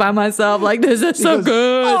house by myself, like, this is so He goes,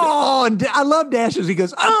 good. Oh, and I love Dashes. He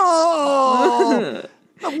goes, oh.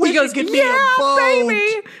 I wish He goes, it could be a yeah, boat.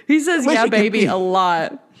 baby. He says, Wish yeah, it could baby, be- a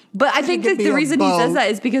lot. But I think could that be the a reason he says boat.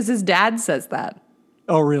 that is because his dad says that.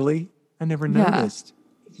 Oh, really? I never noticed.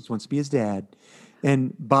 He just wants to be his dad.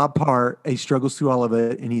 And Bob Parr, he struggles through all of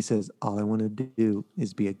it, and he says, all I want to do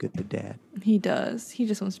is be a good dad. He does. He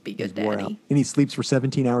just wants to be good Wore out. daddy. And he sleeps for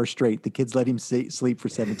 17 hours straight. The kids let him sleep for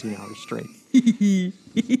 17 hours straight.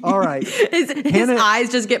 All right. His Hannah-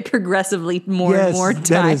 eyes just get progressively more and more that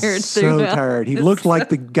tired. is so throughout. tired. He looked like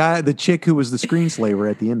the chick who was the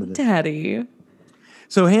screenslaver at the end of it. Daddy.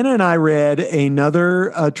 So Hannah and I read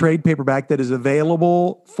another trade paperback that is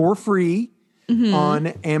available for free on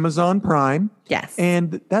Amazon Prime. Yes.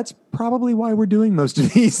 And that's probably why we're doing most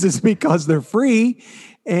of these is because they're free.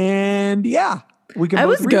 And yeah, we can. It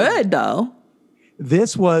both was read them. good though.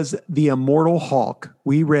 This was the Immortal Hulk.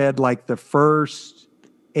 We read like the first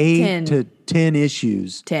 8 to 10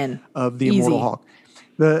 issues 10 of the Easy. Immortal Hulk.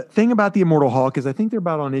 The thing about the Immortal Hulk is I think they're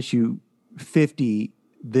about on issue 50.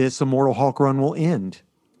 This Immortal Hulk run will end.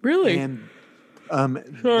 Really? And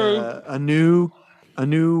a new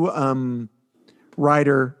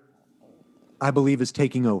writer, I believe, is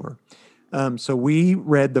taking over. So we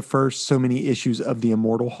read the first so many issues of the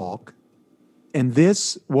Immortal Hulk. And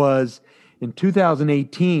this was in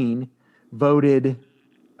 2018 voted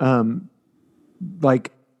here's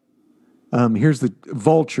the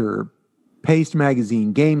Vulture, Paste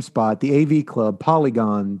Magazine, GameSpot, the AV Club,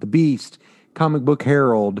 Polygon, The Beast, Comic Book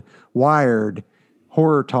Herald, Wired,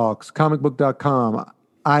 Horror Talks, comicbook.com,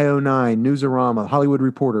 IO9, Newsarama, Hollywood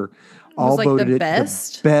Reporter, all like voted the it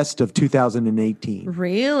best? the best of 2018.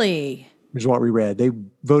 Really? Which is what we read. They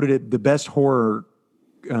voted it the best horror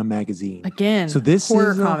magazine. Again, so this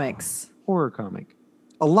horror is comics. Horror comic.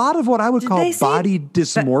 A lot of what I would call they say body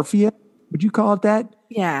dysmorphia. Would you call it that?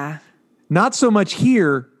 Yeah. Not so much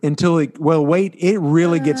here until it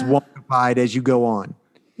really gets wonkified as you go on.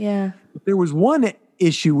 Yeah. There was one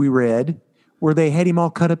issue we read where they had him all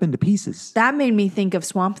cut up into pieces. That made me think of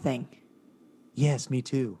Swamp Thing. Yes, me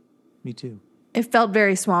too. Me too. It felt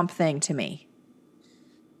very Swamp Thing to me.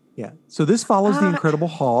 Yeah. So this follows the Incredible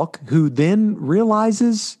Hulk, who then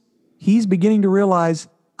he's beginning to realize,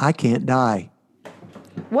 I can't die.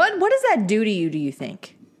 What does that do to you, do you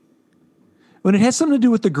think? When it has something to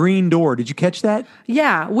do with the green door. Did you catch that?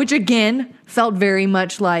 Yeah, which again felt very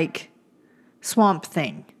much like Swamp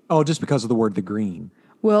Thing. Oh, just because of the word the green.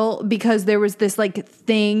 Well, because there was this like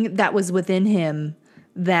thing that was within him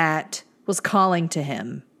that was calling to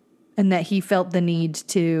him and that he felt the need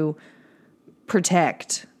to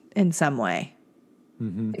protect in some way.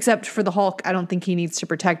 Mm-hmm. Except for the Hulk, I don't think he needs to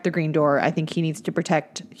protect the green door. I think he needs to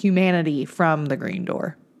protect humanity from the green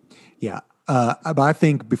door. Yeah. But I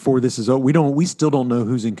think before this is over, we still don't know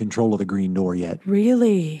who's in control of the green door yet.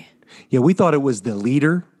 Really? Yeah, we thought it was the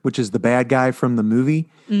leader, which is the bad guy from the movie,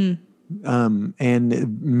 and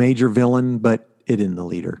major villain, but it isn't the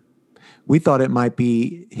leader. We thought it might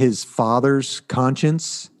be his father's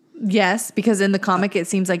conscience. Yes, because in the comic it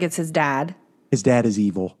seems like it's his dad. His dad is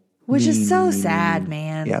evil. Which is so sad,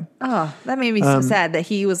 man. Yeah. Oh, that made me so sad that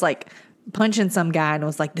he was like punching some guy and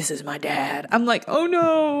was like, this is my dad. I'm like, oh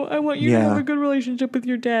no, I want you to have a good relationship with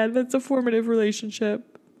your dad. That's a formative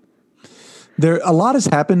relationship. A lot has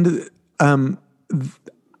happened.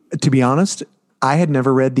 To be honest, I had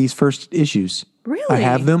never read these first issues. Really? I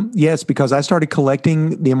have them. Yes, because I started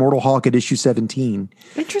collecting the Immortal Hulk at issue 17.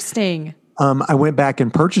 Interesting. I went back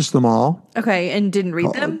and purchased them all. Okay, and didn't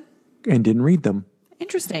read them? And didn't read them.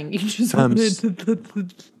 Interesting. You just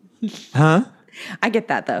wanted Huh? I get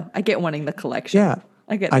that though. I get wanting the collection. Yeah.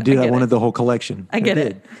 I get. I did. I wanted the whole collection. I get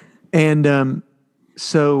it. And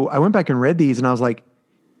so I went back and read these, and I was like,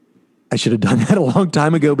 I should have done that a long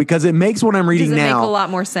time ago because it makes what I'm reading Does it now make a lot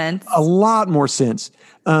more sense? A lot more sense.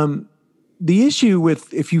 The issue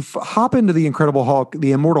with if you hop into the Incredible Hulk,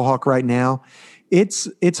 the Immortal Hulk right now, it's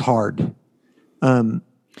hard.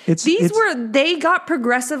 They got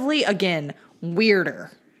progressively again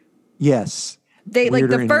weirder. Yes. They like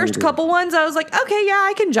Weirder the and first weirder. couple ones I was like, okay, yeah,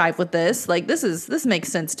 I can jive with this. Like this makes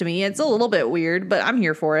sense to me. It's a little bit weird, but I'm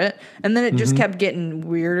here for it. And then it just kept getting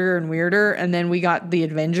weirder and weirder. And then we got the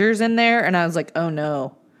Avengers in there and I was like, oh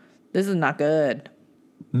no, this is not good.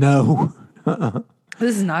 No.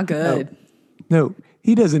 This is not good. No.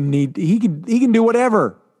 He doesn't need he can do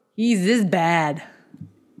whatever. He's this bad.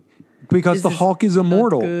 Because the Hulk is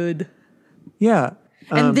immortal. Good. Yeah.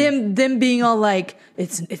 And them being all like,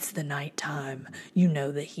 it's the nighttime. You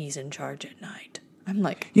know that he's in charge at night. I'm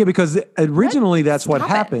like, yeah, because originally that's what Stop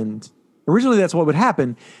it. happened. Originally that's what would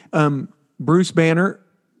happen. Bruce Banner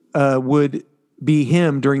would be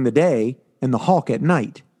him during the day and the Hulk at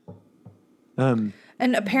night. and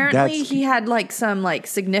apparently he had like some like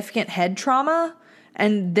significant head trauma,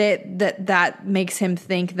 and that makes him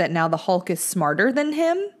think that now the Hulk is smarter than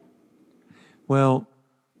him. Well,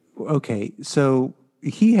 okay, so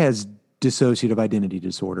he has dissociative identity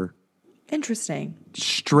disorder. Interesting.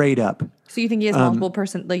 Straight up. So you think he has multiple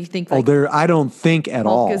person? Like you think like I don't think at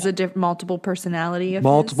all. Hulk is a multiple personality of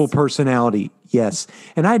Multiple his? personality, yes.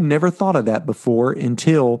 And I'd never thought of that before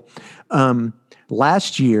until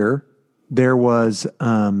last year there was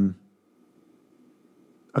a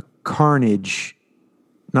Carnage,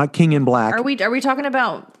 not King in Black. Are we talking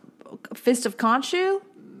about Fist of Khonshu?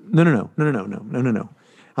 No.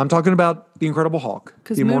 I'm talking about the Incredible Hulk.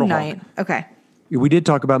 Because the Immortal Moon Knight. Hulk. Okay. We did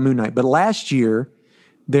talk about Moon Knight, but last year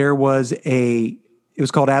there was it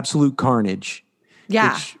was called Absolute Carnage.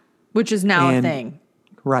 Yeah. Which is now a And- thing.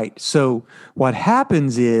 Right. So what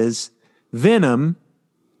happens is Venom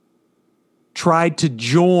tried to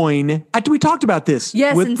join. We talked about this.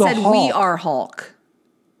 Yes, with and the said Hulk, we are Hulk.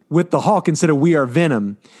 with the Hulk instead of we are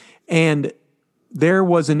Venom. And there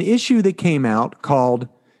was an issue that came out called,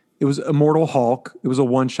 it was Immortal Hulk. It was a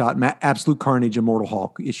one-shot, Absolute Carnage Immortal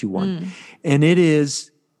Hulk, issue 1. And it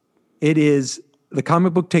is, the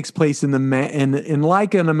comic book takes place in a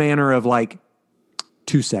manner of like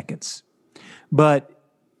 2 seconds. But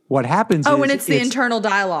what happens is... Oh, and it's the internal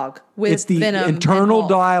dialogue with it's the Venom and internal Hulk.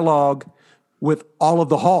 dialogue with all of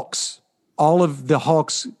the Hulks, all of the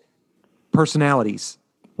Hulk's personalities.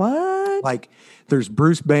 What? Like there's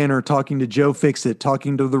Bruce Banner talking to Joe Fixit,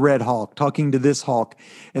 talking to the Red Hulk, talking to this Hulk,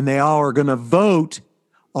 and they all are going to vote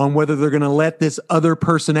on whether they're going to let this other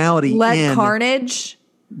personality Let in. Carnage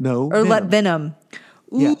No, or let Venom.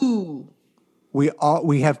 Yeah. Ooh. We're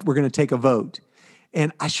going to take a vote.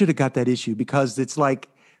 And I should have got that issue because it's like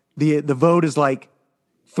the vote is like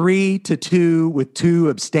 3-2 with 2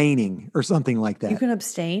 abstaining or something like that. You can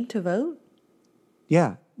abstain to vote?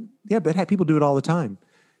 Yeah. Yeah, but people do it all the time.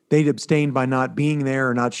 They'd abstain by not being there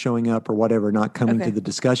or not showing up or whatever, not coming Okay. to the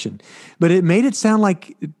discussion. But it made it sound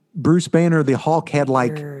like Bruce Banner, the Hulk, had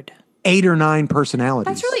like Weird. 8 or 9 personalities.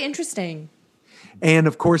 That's really interesting. And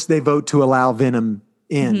of course, they vote to allow Venom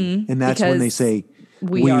in. And that's when they because say,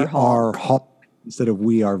 we are Hulk instead of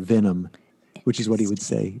we are Venom, which is what he would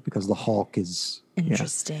say because the Hulk is. Yeah.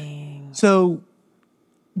 Interesting. So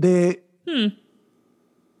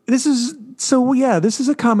this is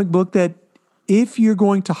a comic book that if you're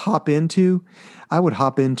going to hop into, I would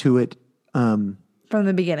hop into it. From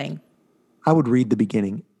the beginning. I would read the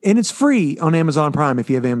beginning. And it's free on Amazon Prime if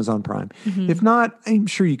you have Amazon Prime. If not, I'm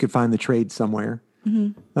sure you could find the trade somewhere.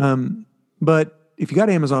 But if you got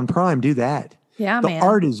Amazon Prime, do that. Yeah, the man.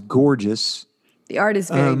 art is gorgeous. The art is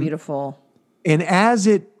very beautiful. And as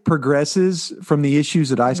it progresses from the issues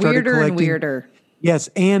that I started Weirder collecting. and weirder. Yes,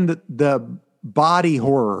 and the body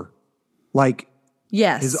horror. Like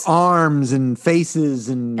Yes. his arms and faces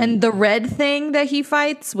And the red thing that he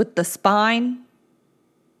fights with the spine.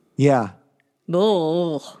 yeah.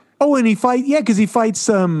 Ugh. Oh, and he fights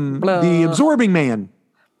the Absorbing Man.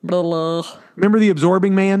 Blah. Remember the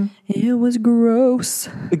Absorbing Man? It was gross.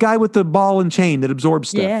 The guy with the ball and chain that absorbs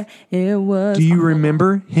stuff. Yeah, it was. Do you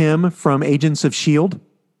remember him from Agents of S.H.I.E.L.D.?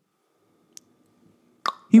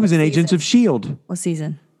 He was in Agents of S.H.I.E.L.D. What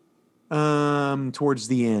season? Towards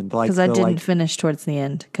the end. Like Because I the, didn't like, finish towards the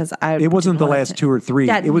end. Because it wasn't the last 2 or 3.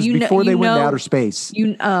 Dad, it was you know- before they you went to know- outer space.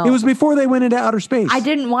 you- oh. It was before they went into outer space. I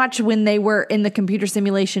didn't watch when they were in the computer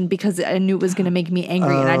simulation because I knew it was going to make me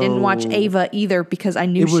angry, and I didn't watch Ava either because I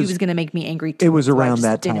knew she was going to make me angry too. it was so I around just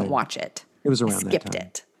that Didn't time. watch it. It was around I that skipped time.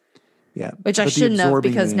 it, Yeah. which I But the shouldn't have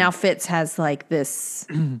Absorbing because Man- now Fitz has like this.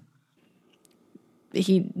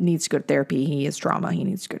 He needs to go to therapy. He has drama. He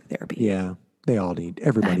needs to go to therapy. Yeah. They all need.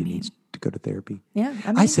 Everybody needs to go to therapy. Yeah, I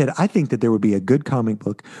mean- I said, I think that there would be a good comic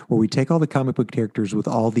book where we take all the comic book characters with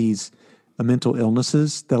all these mental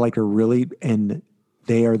illnesses that like are really, and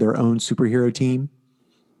they are their own superhero team.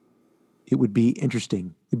 It would be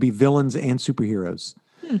interesting. It'd be villains and superheroes.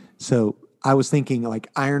 So I was thinking like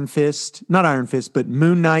Iron Fist, not Iron Fist, but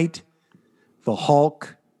Moon Knight, the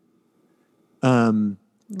Hulk,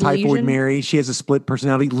 Typhoid Legion? Mary. She has a split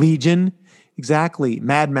personality. Legion. Exactly.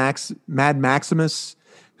 Mad Maximus,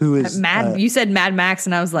 who is You said Mad Max,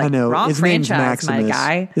 and I was like, I know wrong his name's franchise, Maximus. my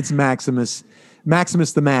guy. It's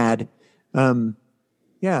Maximus the Mad.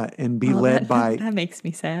 Yeah, and be led by that makes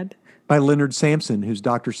me sad. by Leonard Sampson, who's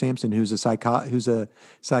Dr. Sampson, who's a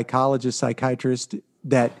psychologist, psychiatrist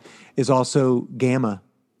that is also gamma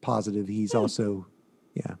positive. He's also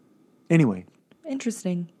Anyway,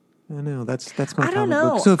 Interesting. I know that's my I don't comic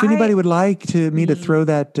book. know. So if anybody would like me to throw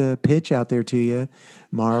that pitch out there to you,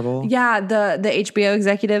 Marvel. Yeah, the HBO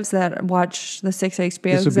executives that watch the 6 HBO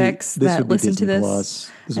This would be- execs this that would be listen to Disney this.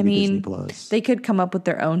 Plus. This I would be mean, Disney Plus. they could come up with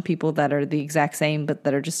their own people that are the exact same, but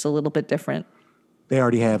that are just a little bit different. They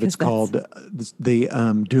already have. It's called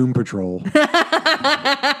the Doom Patrol.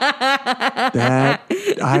 That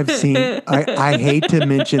I've seen. I hate to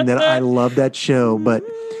mention that I love that show, but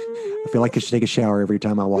I feel like I should take a shower every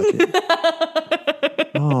time I watch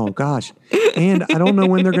it. Oh gosh! And I don't know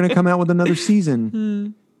when they're going to come out with another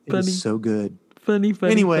season. It is so good. Funny.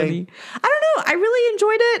 Anyway. funny. I don't know. I really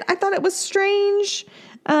enjoyed it. I thought it was strange.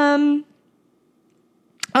 Oh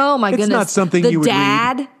my goodness! not something the you would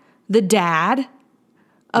dad, The dad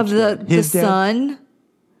of the His dad? son.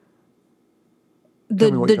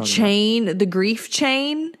 Tell me what The you're talking chain, the grief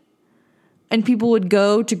chain, and people would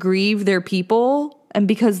go to grieve their people, and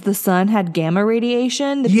because the sun had gamma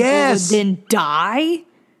radiation, the Yes. people would then die.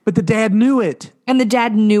 But the dad knew it. And the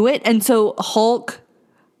dad knew it. And so Hulk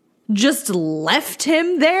just left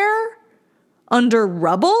him there under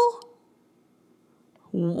rubble?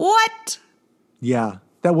 What? Yeah,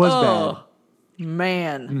 that was bad.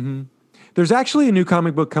 Man. There's actually a new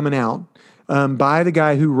comic book coming out by the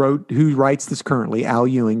guy who writes this currently, Al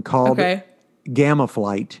Ewing, called Gamma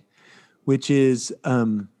Flight, which is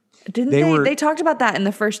They talked about that in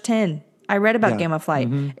the first 10. I read about Gamma Flight.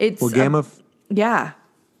 It's Yeah.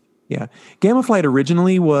 Gamma Flight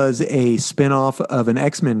originally was a spinoff of an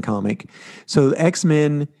X-Men comic. So the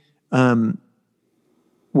X-Men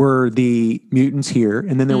were the mutants here.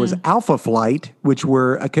 And then there was Alpha Flight, which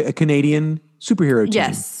were a Canadian superhero team.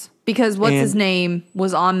 Yes, because his name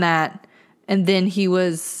was on that. And then he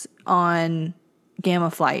was on Gamma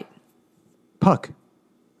Flight. Puck.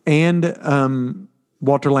 And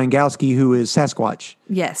Walter Langowski, who is Sasquatch.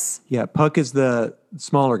 Yes. Yeah, Puck is the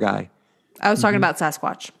smaller guy. I was talking about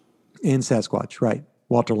Sasquatch. And Sasquatch, right.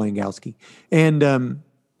 Walter Langowski. And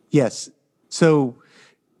yes, so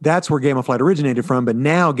that's where Gamma Flight originated from. But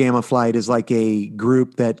now Gamma Flight is like a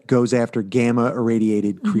group that goes after gamma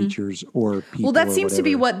irradiated creatures or people. Well, that seems to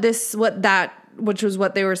be which was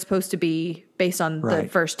what they were supposed to be based on the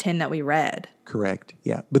first 10 that we read. Correct.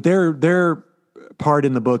 Yeah. But their part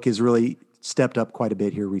in the book is really stepped up quite a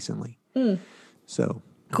bit here recently. So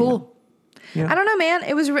cool. Yeah. I don't know, man.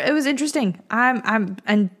 It was interesting. I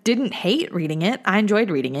didn't hate reading it. I enjoyed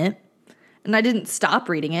reading it, and I didn't stop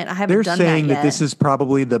reading it. I haven't done that yet. They're saying that this is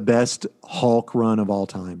probably the best Hulk run of all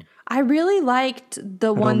time. I really liked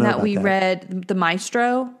the one that we read, the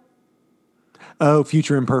Maestro. Oh,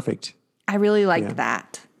 Future Imperfect. I really liked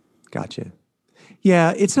that. Gotcha.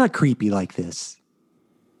 Yeah, it's not creepy like this.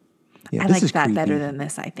 Yeah, I like that creepy. Better than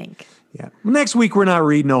this, I think. Yeah. Next week, we're not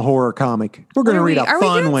reading a horror comic. We're going to read a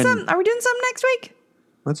fun one. Are we doing something next week?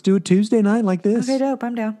 Let's do it Tuesday night like this. Okay, dope.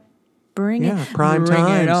 I'm down. Bring it. Prime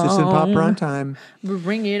time. Assistant Pop prime time.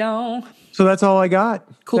 Bring it on. So that's all I got.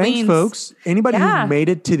 Cool Thanks, beans. folks. Anybody who made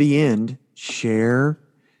it to the end, share,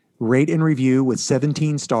 rate, and review with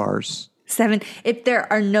 17 stars. 7. If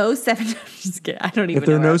there are no 7, just kidding. I don't even know. If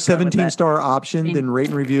there are no 17-star option, then rate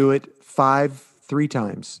and review it 3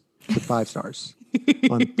 times with 5 stars.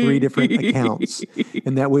 On 3 different accounts.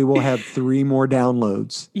 And that way we'll have 3 more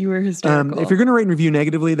downloads. You were hysterical. If you're going to rate and review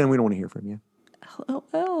negatively, then we don't want to hear from you.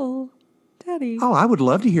 Oh, Daddy. Oh, I would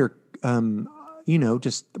love to hear,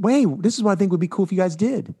 just, hey, this is what I think would be cool if you guys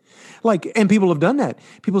did. And people have done that.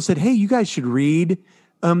 People said, hey, you guys should read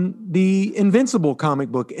the Invincible comic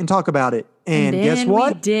book and talk about it. And guess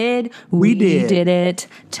what? We did it.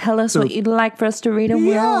 Tell us what you'd like for us to read and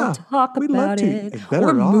we'll talk about it.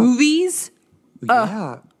 Or movies.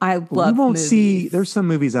 Yeah. I love movies. There's some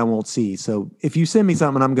movies I won't see. So if you send me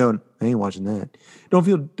something, I'm going, I ain't watching that. Don't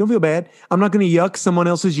feel bad. I'm not going to yuck someone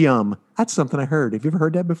else's yum. That's something I heard. Have you ever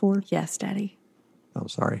heard that before? Yes, Daddy. Oh,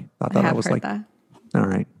 sorry. I thought that was like that. All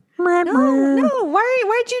right. No.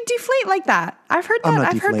 Why'd you deflate like that? I've heard that. I'm not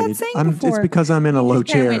I've deflated. heard that saying before. It's because I'm in a low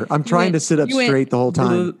chair. I'm trying to sit up straight the whole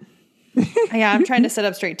time. Yeah, I'm trying to sit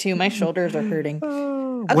up straight too. My shoulders are hurting.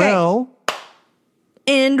 Okay. Well.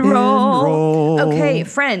 End roll. Okay,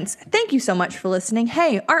 friends, thank you so much for listening.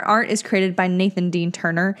 Hey, our art is created by Nathan Dean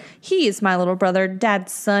Turner. He is my little brother,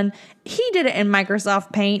 Dad's son. He did it in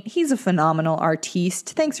Microsoft Paint. He's a phenomenal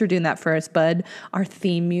artiste. Thanks for doing that for us, bud. Our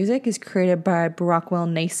theme music is created by Brockwell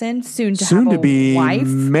Nason, soon to be wife.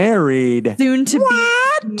 Married. Soon to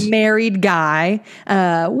be married guy.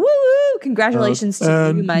 Woo! Congratulations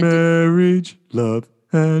to you, my marriage, love.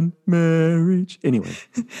 And marriage. Anyway.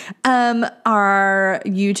 Our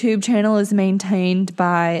YouTube channel is maintained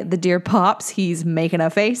by the Dear Pops. He's making a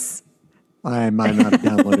face. I might not have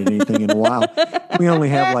downloaded anything in a while. We only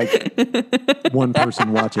have one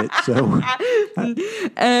person watch it. So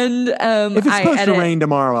and if it's supposed to rain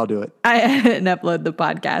tomorrow, I'll do it. I edit and upload the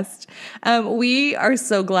podcast. We are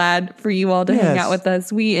so glad for you all to hang out with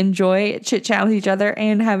us. We enjoy chit chat with each other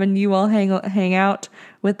and having you all hang out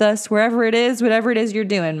with us wherever it is, whatever it is you're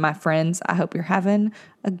doing, my friends. I hope you're having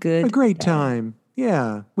a great time.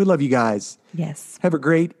 Yeah. We love you guys. Yes. Have a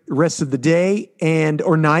great rest of the day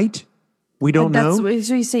or night. We don't know. That's what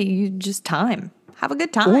you say. You just time. Have a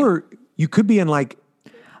good time. Or you could be in Alaska.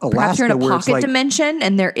 Perhaps you're in a pocket dimension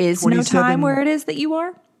and there is no time where it is that you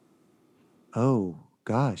are. Oh,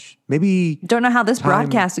 gosh. Maybe. Don't know how this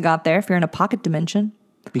broadcast got there if you're in a pocket dimension.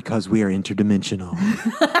 Because we are interdimensional.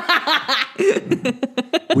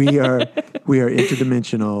 we are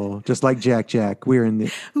interdimensional, just like Jack. We're in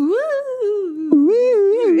the. Woo!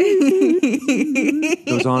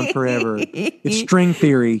 Goes on forever. It's string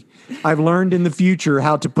theory. I've learned in the future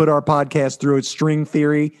how to put our podcast through its string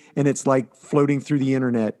theory, and it's like floating through the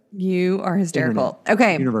internet. You are hysterical. Internet.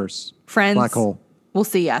 Okay. Universe. Friends. Black hole. We'll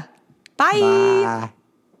see ya. Bye. Bye.